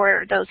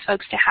for those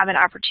folks to have an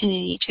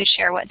opportunity to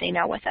share what they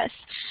know with us.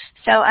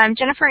 So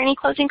Jennifer, any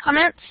closing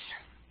comments?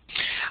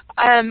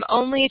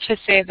 Only to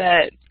say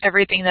that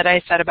everything that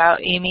I said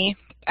about Amy,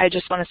 I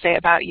just want to say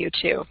about you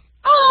too.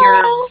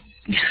 Oh.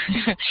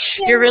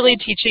 You're really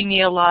teaching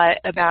me a lot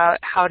about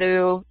how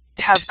to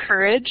have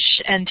courage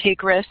and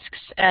take risks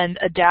and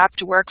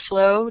adapt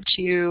workflow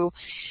to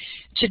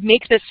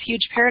make this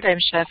huge paradigm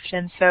shift.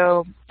 And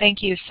so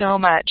thank you so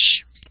much.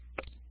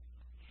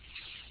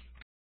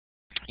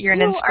 You're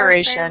an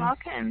inspiration. You are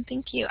very welcome.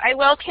 Thank you. I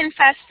will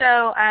confess,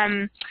 though,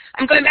 I'm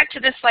going back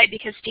to this slide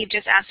because Steve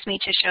just asked me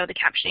to show the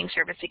captioning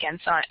service again,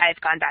 so I've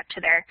gone back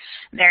to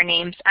their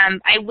names.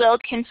 I will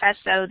confess,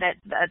 though, that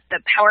the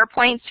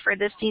PowerPoints for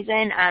this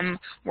season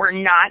were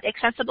not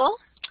accessible.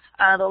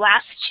 The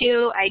last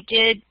two, I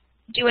did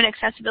do an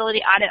accessibility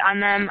audit on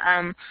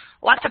them.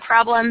 Lots of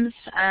problems.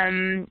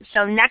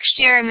 So next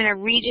year, I'm going to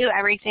redo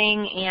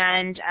everything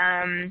and,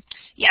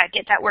 yeah,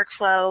 get that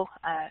workflow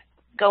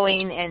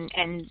going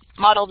and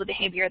model the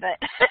behavior that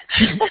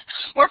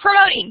we're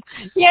promoting.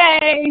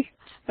 Yay!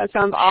 That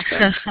sounds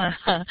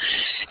awesome.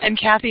 And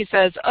Kathy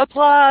says,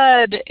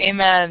 applaud,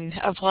 amen,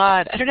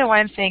 applaud. I don't know why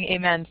I'm saying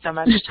amen so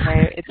much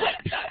tonight.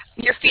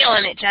 You're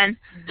feeling it, Jen.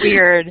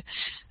 Weird.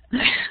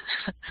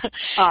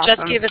 Awesome.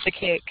 Just give us a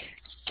cake.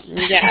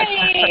 Yes.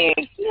 Yay!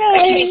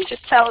 Yay! To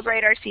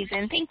celebrate our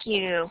season. Thank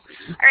you.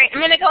 All right, I'm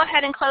going to go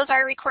ahead and close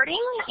our recording,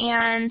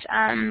 and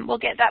we'll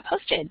get that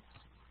posted.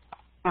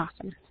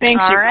 Awesome. Thank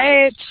you. All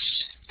right.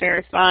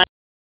 Very fun.